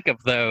do you think of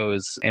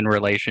those in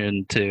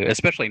relation to,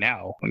 especially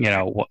now, you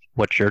know,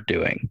 what you're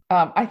doing?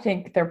 I think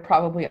they're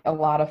probably a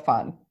lot of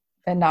fun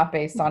and not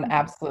based on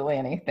absolutely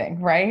anything,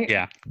 right?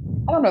 Yeah.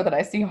 I don't know that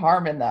I see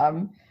harm in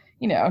them.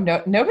 You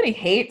know, nobody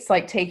hates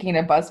like taking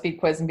a BuzzFeed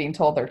quiz and being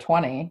told they're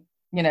 20.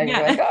 You know,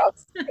 you're like, oh,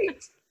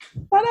 sweet.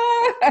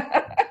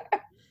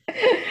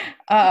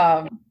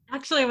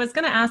 Actually, I was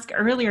going to ask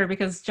earlier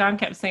because John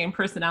kept saying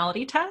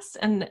personality test,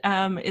 and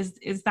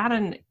is that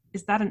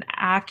an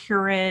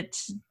accurate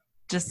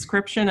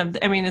description of?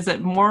 I mean, is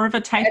it more of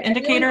a type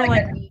indicator? Really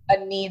like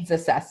a needs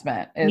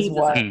assessment is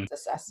what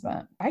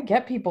assessment. I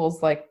get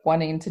people's like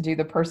wanting to do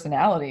the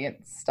personality and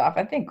stuff.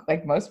 I think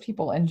like most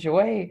people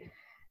enjoy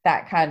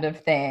that kind of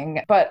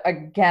thing, but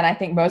again, I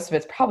think most of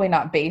it's probably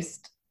not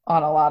based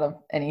on a lot of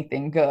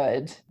anything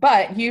good.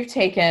 But you've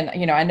taken,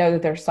 you know, I know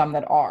that there's some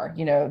that are,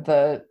 you know,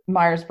 the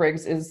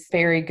Myers-Briggs is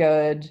very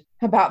good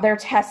about their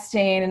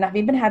testing. And I've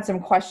even had some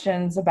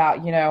questions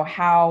about, you know,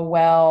 how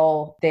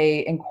well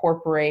they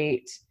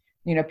incorporate,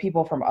 you know,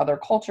 people from other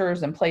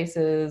cultures and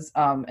places.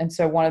 And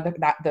so one of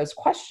those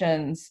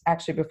questions,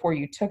 actually, before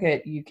you took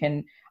it, you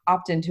can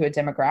opt into a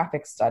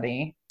demographic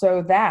study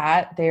so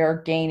that they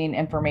are gaining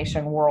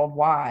information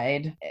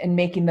worldwide and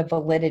making the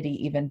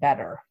validity even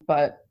better.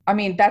 But I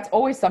mean, that's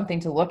always something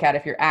to look at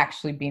if you're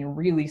actually being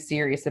really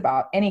serious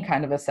about any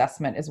kind of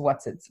assessment, is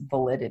what's its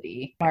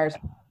validity.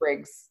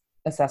 Myers-Briggs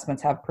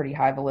assessments have pretty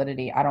high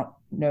validity. I don't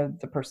know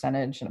the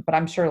percentage, but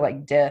I'm sure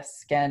like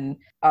DISC and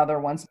other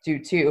ones do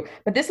too.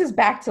 But this is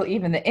back to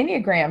even the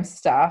Enneagram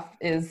stuff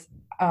is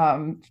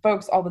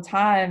folks all the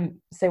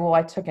time say, well,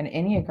 I took an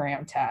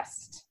Enneagram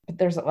test, but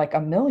there's like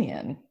 1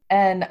 million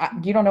and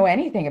you don't know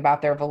anything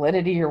about their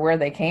validity or where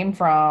they came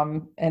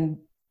from. And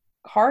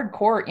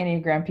hardcore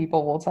Enneagram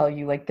people will tell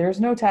you like, there's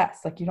no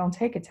test, like you don't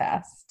take a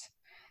test,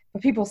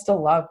 but people still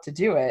love to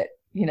do it,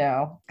 you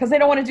know, because they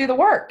don't want to do the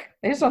work.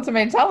 They just want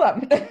somebody to tell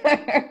them.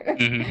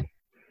 Mm-hmm.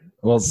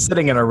 Well,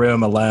 sitting in a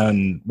room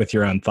alone with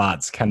your own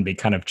thoughts can be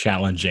kind of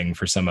challenging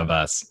for some of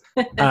us.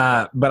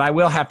 But I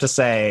will have to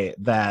say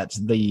that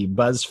the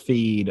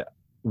BuzzFeed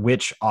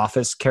which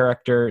office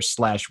character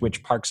 /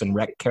 which Parks and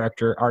Rec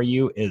character are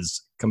you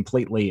is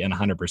completely and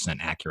 100%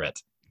 accurate.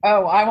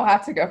 Oh, I will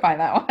have to go find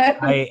that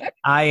one.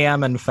 I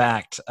am, in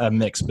fact, a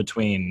mix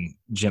between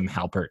Jim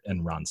Halpert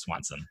and Ron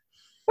Swanson.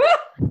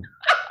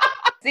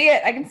 See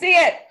it. I can see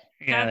it.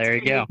 Yeah, there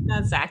you go.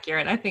 That's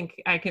accurate. I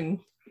think I can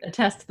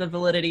attest to the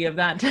validity of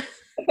that.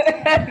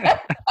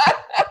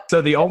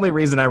 So the only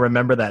reason I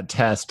remember that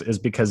test is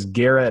because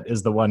Garrett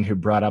is the one who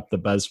brought up the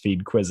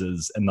BuzzFeed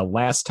quizzes. And the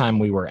last time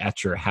we were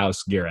at your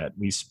house, Garrett,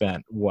 we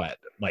spent,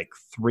 like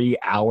 3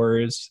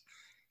 hours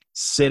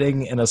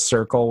sitting in a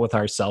circle with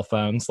our cell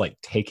phones, like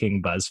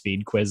taking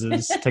BuzzFeed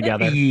quizzes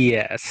together?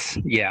 Yes.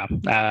 Yeah.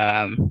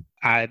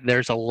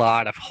 There's a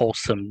lot of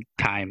wholesome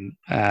time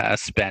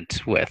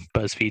spent with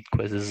BuzzFeed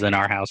quizzes in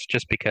our house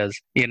just because,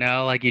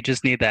 like you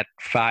just need that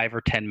 5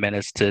 or 10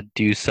 minutes to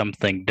do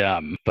something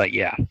dumb. But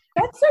yeah.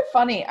 That's so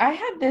funny. I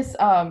had this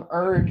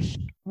urge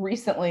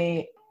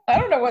recently. I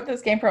don't know what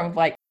this came from.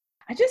 Like,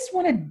 I just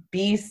want to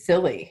be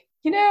silly.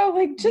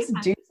 Like just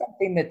do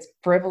something that's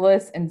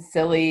frivolous and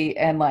silly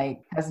and like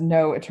has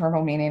no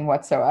eternal meaning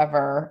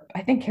whatsoever.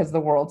 I think because the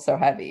world's so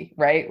heavy,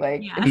 right?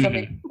 Like, so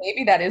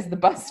maybe that is the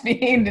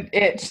BuzzFeed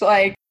itch.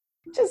 Like,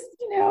 just,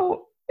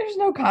 there's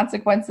no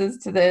consequences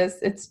to this.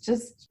 It's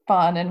just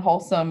fun and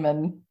wholesome,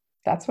 and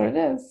that's what it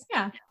is.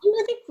 Yeah.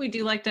 I think we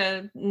do like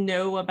to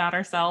know about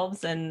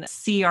ourselves and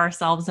see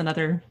ourselves in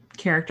other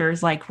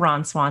characters like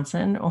Ron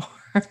Swanson or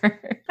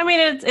I mean,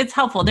 it's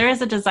helpful. There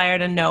is a desire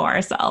to know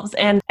ourselves.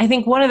 And I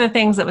think one of the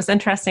things that was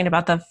interesting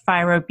about the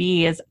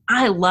FIRO-B is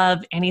I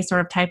love any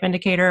sort of type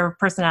indicator,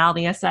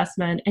 personality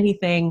assessment,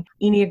 anything,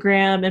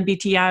 Enneagram,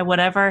 MBTI,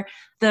 whatever.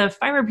 The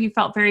FIRO-B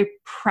felt very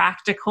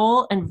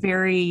practical and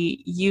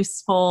very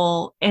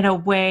useful in a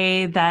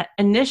way that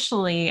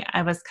initially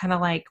I was kind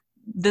of like,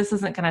 this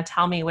isn't going to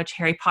tell me which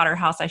Harry Potter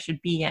house I should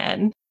be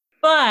in.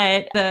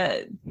 But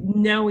the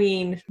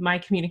knowing my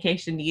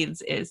communication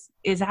needs is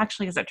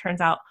actually, as it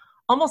turns out,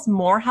 almost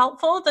more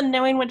helpful than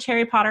knowing which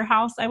Harry Potter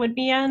house I would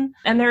be in.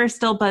 And there are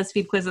still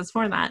BuzzFeed quizzes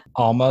for that.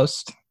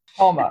 Almost.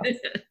 And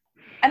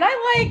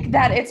I like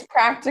that it's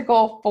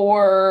practical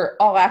for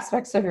all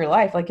aspects of your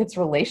life. Like it's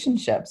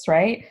relationships,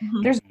 right?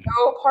 Mm-hmm. There's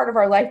no part of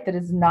our life that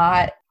is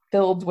not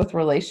filled with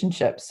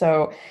relationships.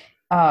 So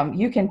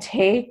you can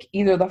take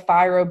either the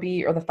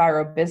FIRO-B or the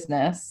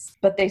FIRO-Business,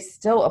 but they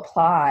still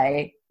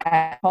apply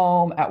at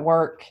home, at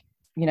work,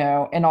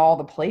 in all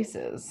the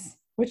places,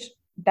 which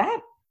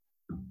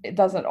it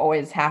doesn't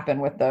always happen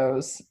with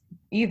those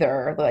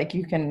either. Like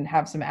you can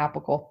have some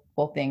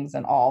applicable things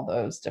in all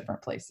those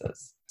different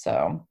places.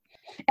 So,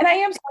 and I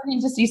am starting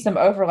to see some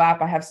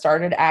overlap. I have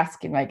started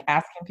asking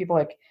people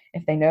like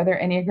if they know their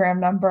Enneagram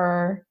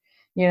number.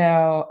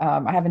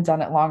 I haven't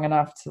done it long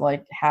enough to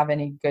like have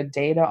any good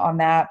data on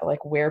that, but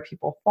like where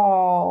people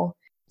fall.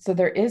 So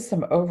there is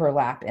some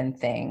overlap in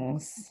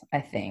things, I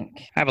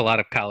think. I have a lot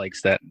of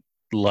colleagues that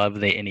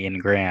love the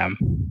Enneagram,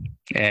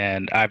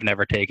 and I've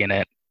never taken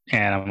it.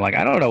 And I'm like,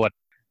 I don't know what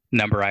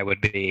number I would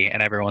be.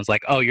 And everyone's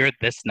like, oh, you're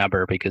this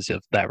number because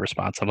of that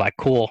response. I'm like,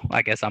 cool.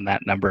 I guess I'm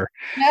that number.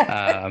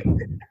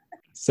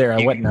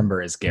 Sarah, what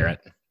number is Garrett?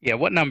 Yeah,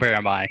 what number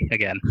am I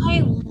again?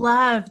 I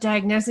love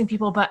diagnosing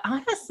people, but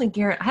honestly,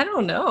 Garrett, I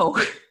don't know.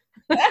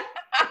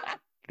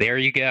 There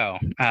you go.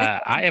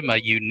 I am a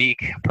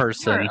unique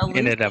person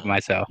in and of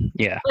myself.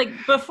 Yeah. Like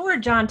before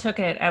John took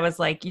it, I was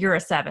like, you're a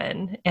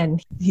 7.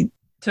 And he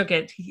took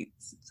it,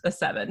 he's a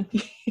 7.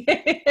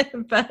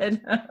 But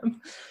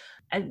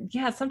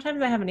yeah,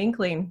 sometimes I have an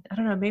inkling. I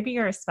don't know. Maybe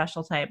you're a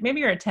special type. Maybe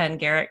you're a 10,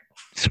 Garrett.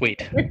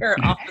 Sweet. You're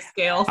off the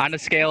scale. On a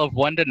scale of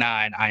 1 to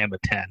 9, I am a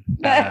 10.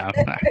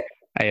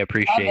 I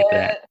appreciate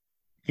that.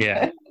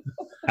 Yeah.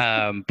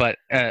 But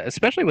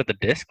especially with the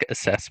DISC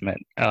assessment,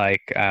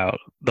 like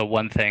the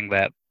one thing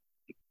that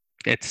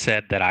it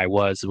said that I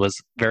was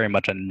very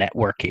much a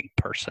networking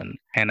person.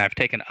 And I've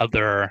taken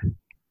other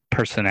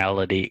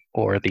personality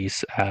or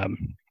these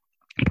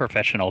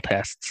professional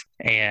tests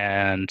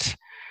and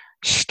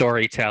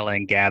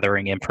storytelling,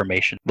 gathering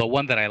information. The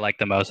one that I like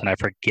the most, and I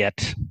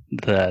forget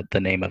the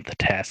name of the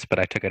test, but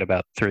I took it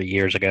about 3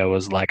 years ago,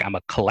 was like, I'm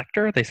a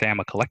collector. They say I'm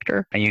a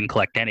collector, and you can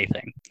collect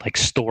anything, like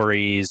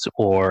stories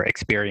or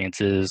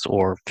experiences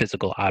or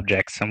physical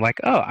objects. I'm like,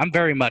 oh, I'm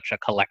very much a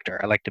collector.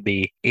 I like to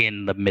be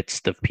in the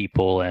midst of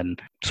people and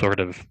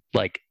sort of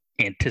like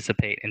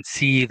anticipate and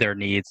see their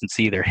needs and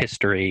see their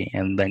history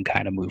and then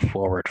kind of move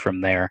forward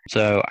from there.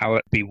 So I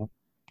would be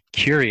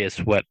curious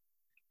what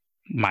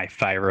my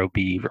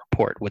FIRO-B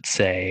report would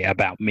say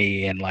about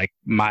me and like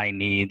my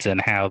needs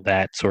and how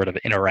that sort of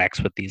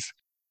interacts with these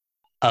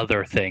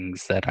other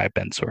things that I've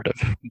been sort of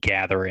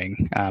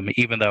gathering,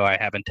 even though I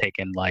haven't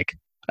taken like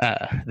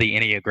the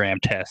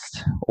Enneagram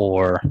test,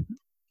 or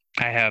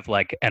I have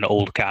like an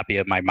old copy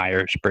of my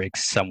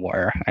Myers-Briggs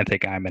somewhere. I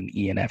think I'm an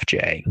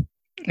ENFJ,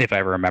 if I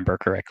remember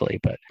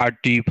correctly. But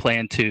do you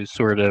plan to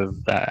sort of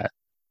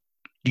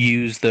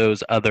use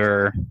those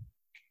other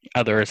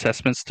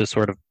assessments to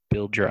sort of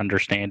build your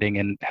understanding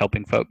and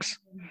helping folks?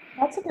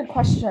 That's a good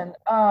question.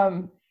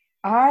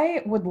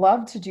 I would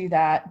love to do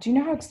that. Do you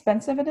know how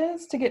expensive it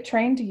is to get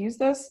trained to use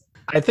this?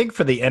 I think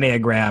for the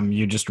Enneagram,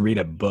 you just read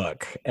a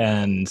book.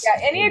 And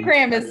yeah,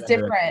 Enneagram is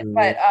different,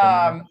 but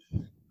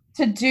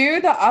to do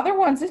the other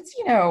ones, it's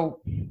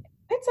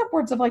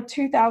upwards of like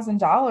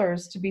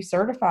 $2,000 to be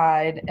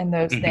certified in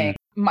those things.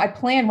 My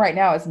plan right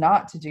now is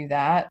not to do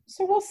that.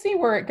 So we'll see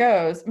where it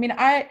goes. I mean,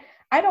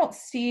 I don't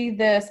see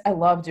this. I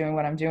love doing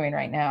what I'm doing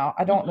right now.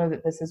 I don't know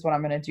that this is what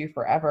I'm going to do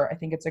forever. I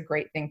think it's a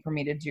great thing for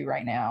me to do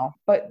right now.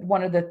 But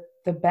one of the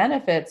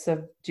benefits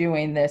of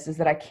doing this is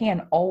that I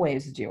can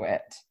always do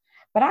it.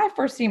 But I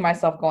foresee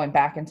myself going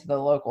back into the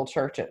local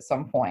church at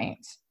some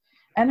point.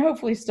 and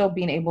hopefully still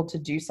being able to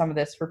do some of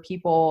this for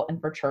people and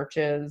for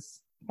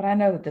churches. But I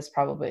know that this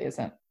probably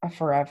isn't a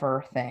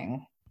forever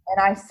thing. And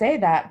I say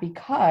that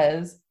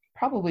because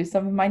probably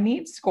some of my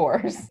need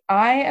scores.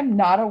 I am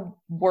not a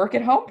work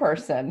at home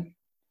person.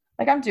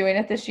 Like, I'm doing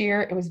it this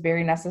year. It was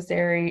very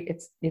necessary.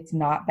 It's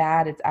not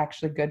bad. It's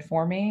actually good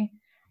for me.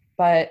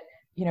 But,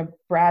 you know,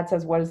 Brad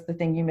says, what is the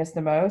thing you miss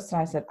the most?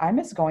 And I said, I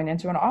miss going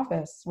into an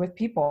office with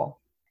people.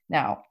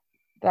 Now,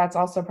 that's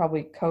also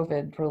probably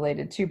COVID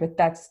related too, but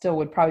that still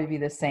would probably be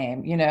the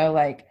same. You know,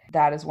 like,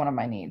 that is one of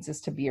my needs,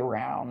 is to be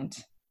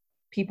around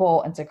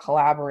people and to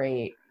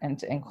collaborate and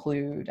to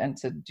include and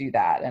to do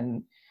that.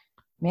 And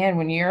man,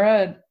 when you're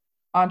an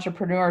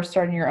entrepreneur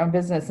starting your own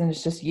business and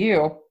it's just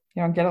you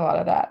don't get a lot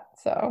of that.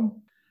 So,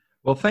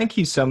 well, thank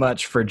you so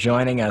much for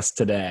joining us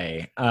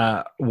today.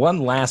 One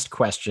last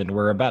question.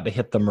 We're about to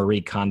hit the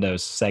Marie Kondo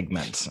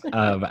segment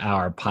of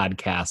our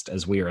podcast,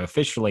 as we are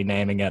officially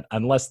naming it,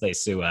 unless they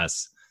sue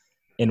us,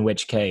 in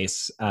which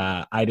case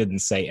I didn't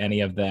say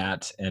any of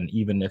that. And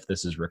even if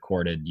this is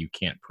recorded, you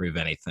can't prove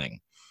anything.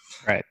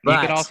 Right.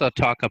 But you can also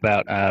talk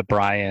about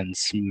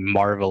Brian's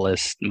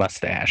marvelous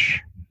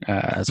mustache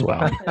as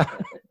well.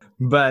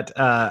 But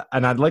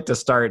and I'd like to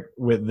start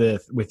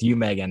with you,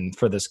 Megan,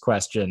 for this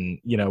question.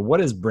 You know, what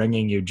is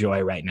bringing you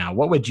joy right now?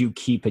 What would you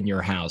keep in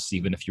your house,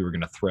 even if you were going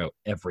to throw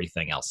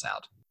everything else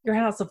out? Your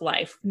house of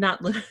life,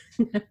 not.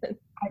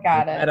 I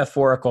got it.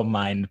 Metaphorical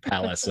mind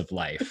palace of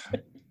life.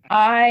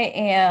 I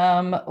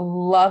am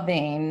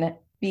loving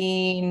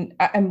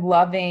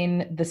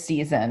the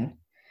season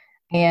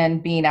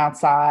and being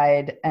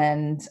outside.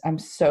 And I'm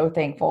so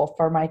thankful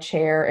for my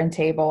chair and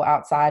table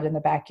outside in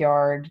the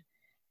backyard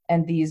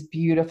and these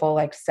beautiful,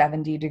 like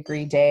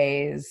 70-degree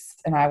days.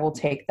 And I will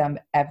take them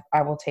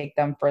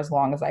for as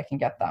long as I can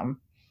get them.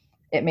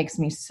 It makes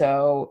me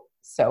so,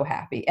 so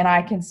happy. And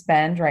I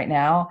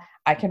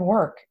can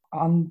work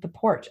on the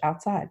porch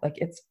outside. Like,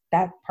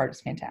 that part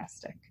is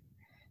fantastic.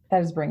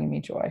 That is bringing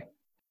me joy.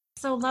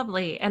 So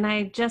lovely. And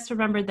I just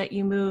remembered that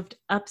you moved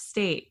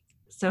upstate.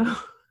 So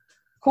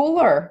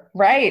cooler,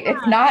 right? Yeah.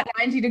 It's not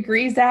 90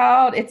 degrees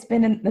out. It's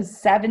been in the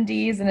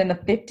 70s and in the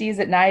 50s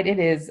at night. It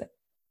is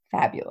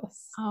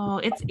fabulous. Oh,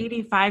 it's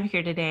 85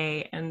 here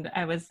today. And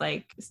I was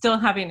like, still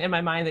having in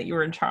my mind that you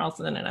were in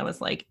Charleston. And I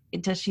was like,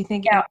 does she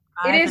think? Yeah,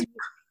 it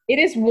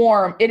is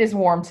warm. It is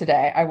warm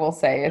today. I will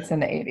say it's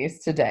in the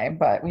 80s today,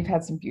 but we've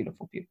had some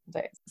beautiful, beautiful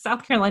days.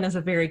 South Carolina is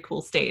a very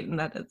cool state, and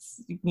that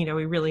it's, you know,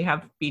 we really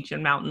have beach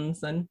and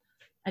mountains, and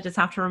I just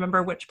have to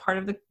remember which part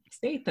of the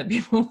state that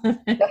people live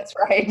in. That's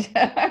right.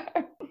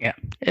 Yeah,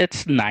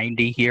 it's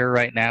 90 here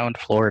right now in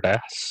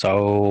Florida,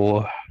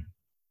 so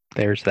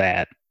there's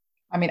that.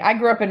 I mean, I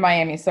grew up in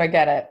Miami, so I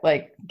get it.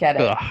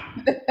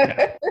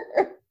 Yeah.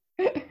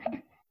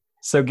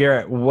 So,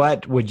 Garrett,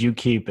 what would you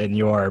keep in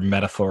your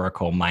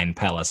metaphorical mind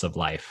palace of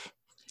life?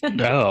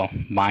 Oh,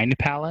 mind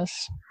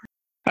palace?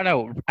 I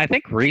don't know. I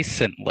think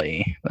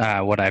recently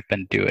what I've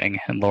been doing,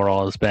 and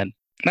Laurel has been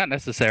not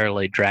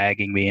necessarily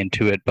dragging me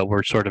into it, but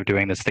we're sort of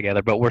doing this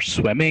together, but we're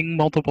swimming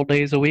multiple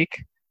days a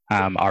week.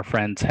 Our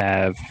friends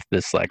have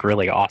this like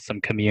really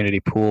awesome community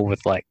pool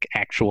with like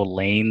actual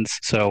lanes.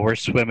 So we're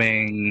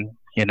swimming,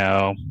 you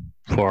know,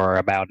 for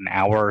about an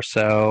hour or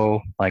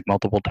so, like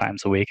multiple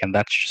times a week. And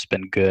that's just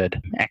been good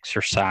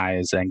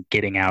exercise and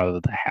getting out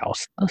of the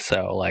house.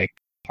 So like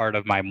part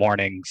of my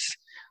mornings,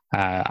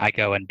 I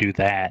go and do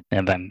that.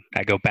 And then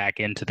I go back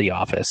into the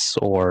office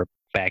or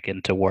back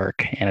into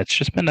work. And it's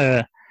just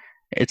been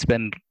it's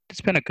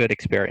been a good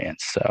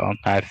experience. So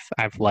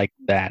I've liked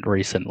that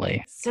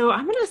recently. So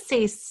I'm going to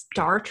say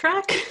Star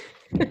Trek.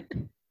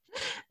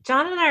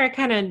 John and I are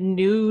kind of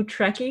new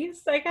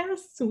Trekkies, I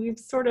guess. We've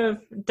sort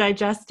of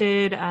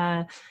digested,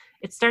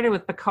 it started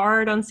with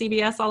Picard on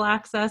CBS All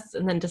Access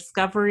and then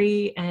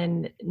Discovery.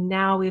 And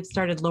now we've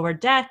started Lower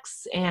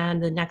Decks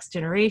and The Next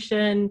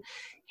Generation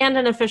and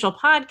an official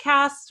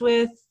podcast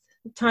with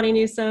Tawny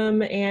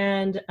Newsome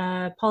and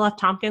Paul F.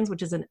 Tompkins,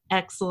 which is an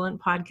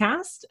excellent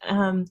podcast.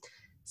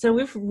 So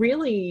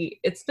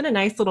it's been a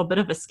nice little bit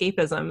of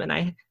escapism, and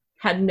I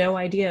had no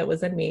idea it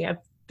was in me. I've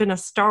been a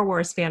Star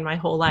Wars fan my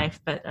whole life,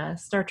 but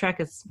Star Trek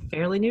is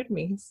fairly new to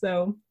me.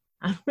 So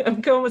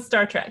I'm going with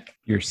Star Trek.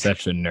 You're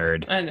such a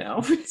nerd. I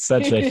know.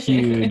 Such a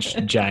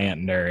huge,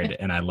 giant nerd,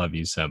 and I love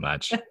you so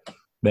much.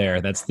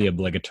 That's the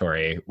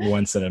obligatory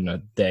once in a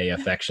day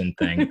affection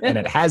thing. And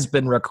it has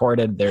been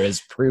recorded. There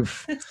is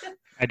proof.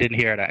 I didn't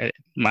hear it.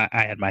 I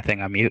had my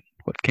thing on mute.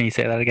 Can you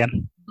say that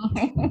again?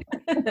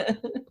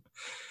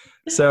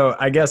 So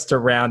I guess to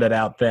round it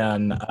out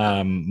then,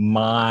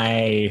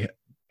 my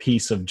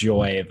piece of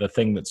joy, the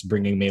thing that's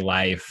bringing me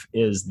life,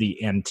 is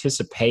the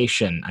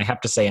anticipation. I have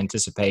to say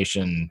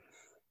anticipation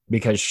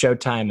because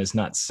Showtime is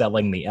not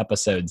selling the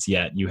episodes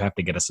yet. You have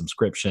to get a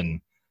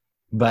subscription.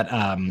 But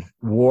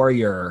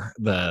Warrior,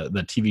 the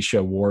TV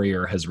show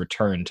Warrior, has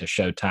returned to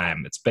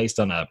Showtime. It's based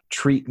on a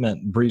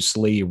treatment Bruce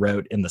Lee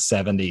wrote in the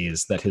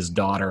 70s that his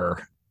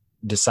daughter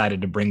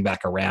decided to bring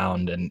back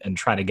around and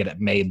try to get it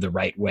made the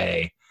right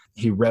way.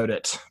 He wrote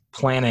it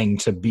planning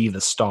to be the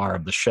star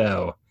of the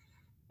show.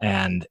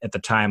 And at the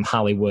time,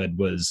 Hollywood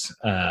was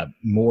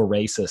more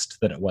racist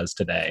than it was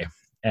today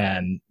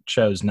and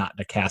chose not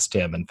to cast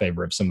him in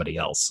favor of somebody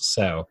else.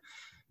 So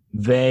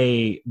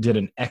they did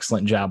an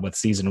excellent job with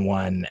season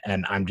 1,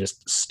 and I'm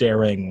just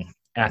staring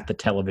at the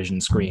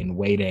television screen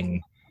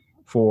waiting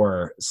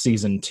for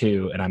season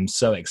 2, and I'm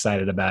so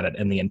excited about it,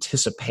 and the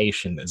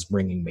anticipation is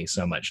bringing me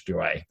so much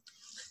joy,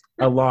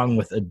 along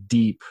with a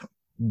deep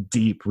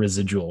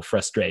residual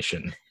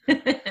frustration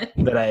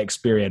that I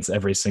experience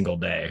every single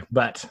day.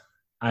 But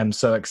I'm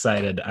so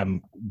excited.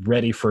 I'm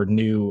ready for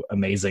new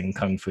amazing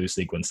kung fu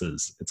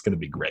sequences. It's going to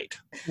be great.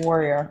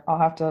 Warrior. I'll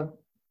have to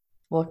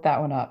look that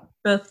one up.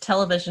 Both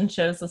television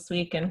shows this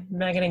week, and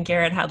Megan and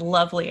Garrett had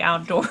lovely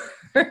outdoor.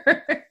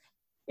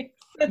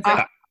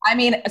 I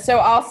mean, so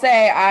I'll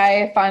say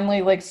I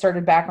finally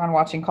started back on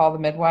watching Call the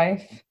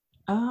Midwife.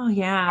 Oh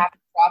yeah.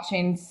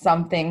 Watching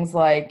some things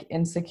like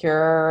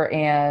Insecure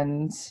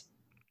and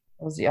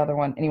what was the other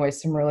one? Anyway,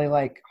 some really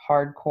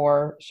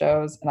hardcore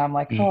shows, and I'm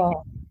like,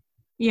 oh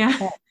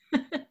yeah,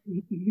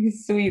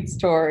 these sweet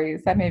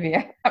stories. That maybe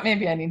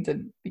I need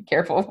to be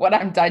careful of what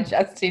I'm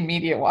digesting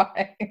media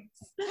wise.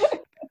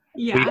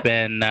 Yeah. We've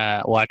been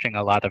watching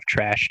a lot of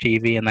trash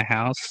TV in the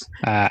house.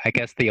 I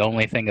guess the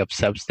only thing of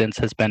substance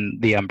has been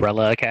The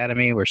Umbrella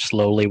Academy. We're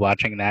slowly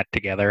watching that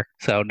together.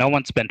 So no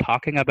one's been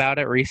talking about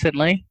it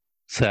recently.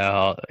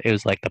 So it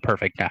was the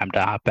perfect time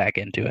to hop back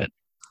into it.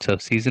 So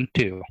season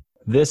 2.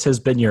 This has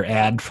been your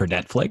ad for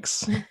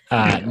Netflix.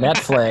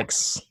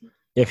 Netflix,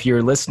 if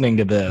you're listening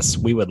to this,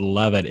 we would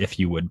love it if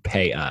you would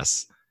pay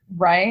us.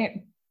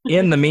 Right.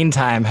 In the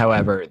meantime,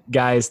 however,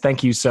 guys,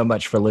 thank you so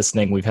much for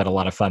listening. We've had a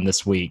lot of fun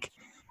this week.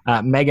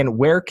 Megan,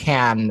 where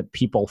can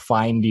people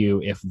find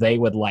you if they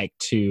would like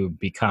to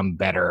become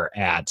better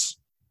at,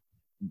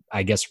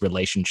 I guess,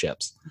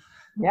 relationships?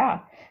 Yeah.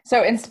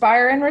 So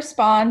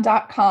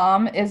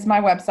inspireandrespond.com is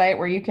my website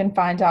where you can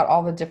find out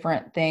all the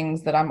different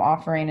things that I'm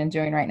offering and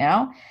doing right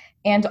now.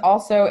 And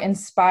also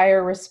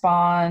Inspire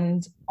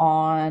Respond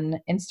on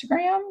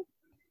Instagram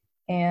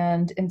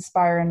and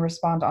Inspire and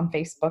Respond on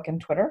Facebook and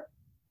Twitter.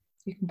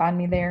 You can find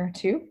me there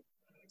too.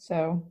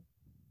 So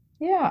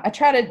yeah, I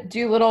try to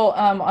do little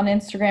on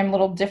Instagram,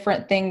 little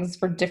different things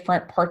for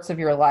different parts of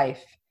your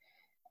life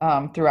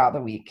throughout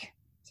the week.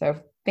 So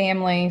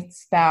family,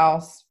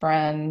 spouse,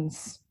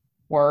 friends,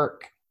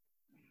 work,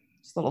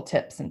 just little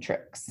tips and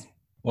tricks.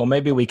 Well,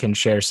 maybe we can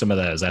share some of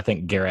those. I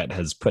think Garrett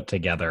has put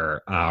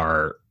together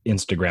our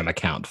Instagram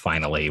account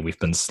finally. We've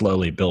been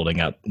slowly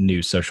building up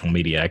new social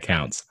media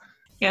accounts.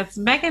 Yes,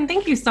 Megan,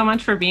 thank you so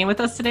much for being with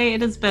us today.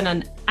 It has been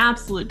an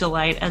absolute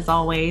delight, as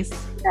always.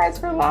 Thank you guys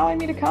for allowing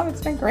me to come.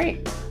 It's been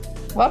great.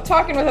 Love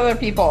talking with other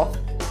people.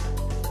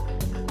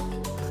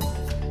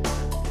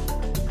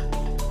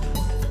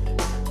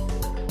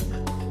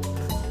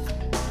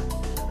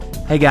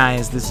 Hey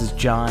guys, this is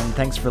John.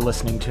 Thanks for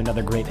listening to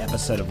another great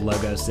episode of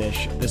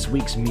Logos-ish. This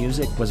week's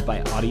music was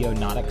by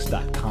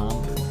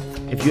Audionautics.com.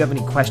 If you have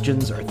any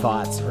questions or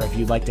thoughts, or if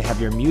you'd like to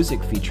have your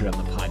music featured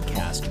on the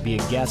podcast, be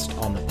a guest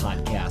on the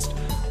podcast,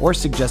 or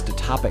suggest a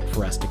topic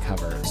for us to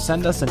cover,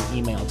 send us an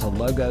email to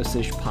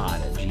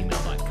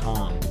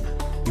logosishpod@gmail.com.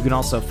 You can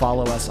also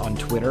follow us on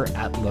Twitter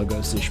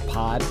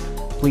 @logosishpod.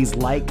 Please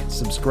like,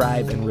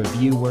 subscribe, and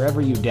review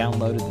wherever you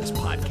downloaded this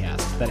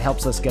podcast. That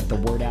helps us get the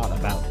word out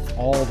about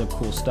all the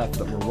cool stuff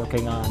that we're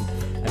working on,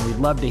 and we'd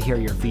love to hear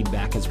your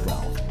feedback as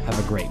well. Have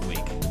a great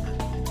week.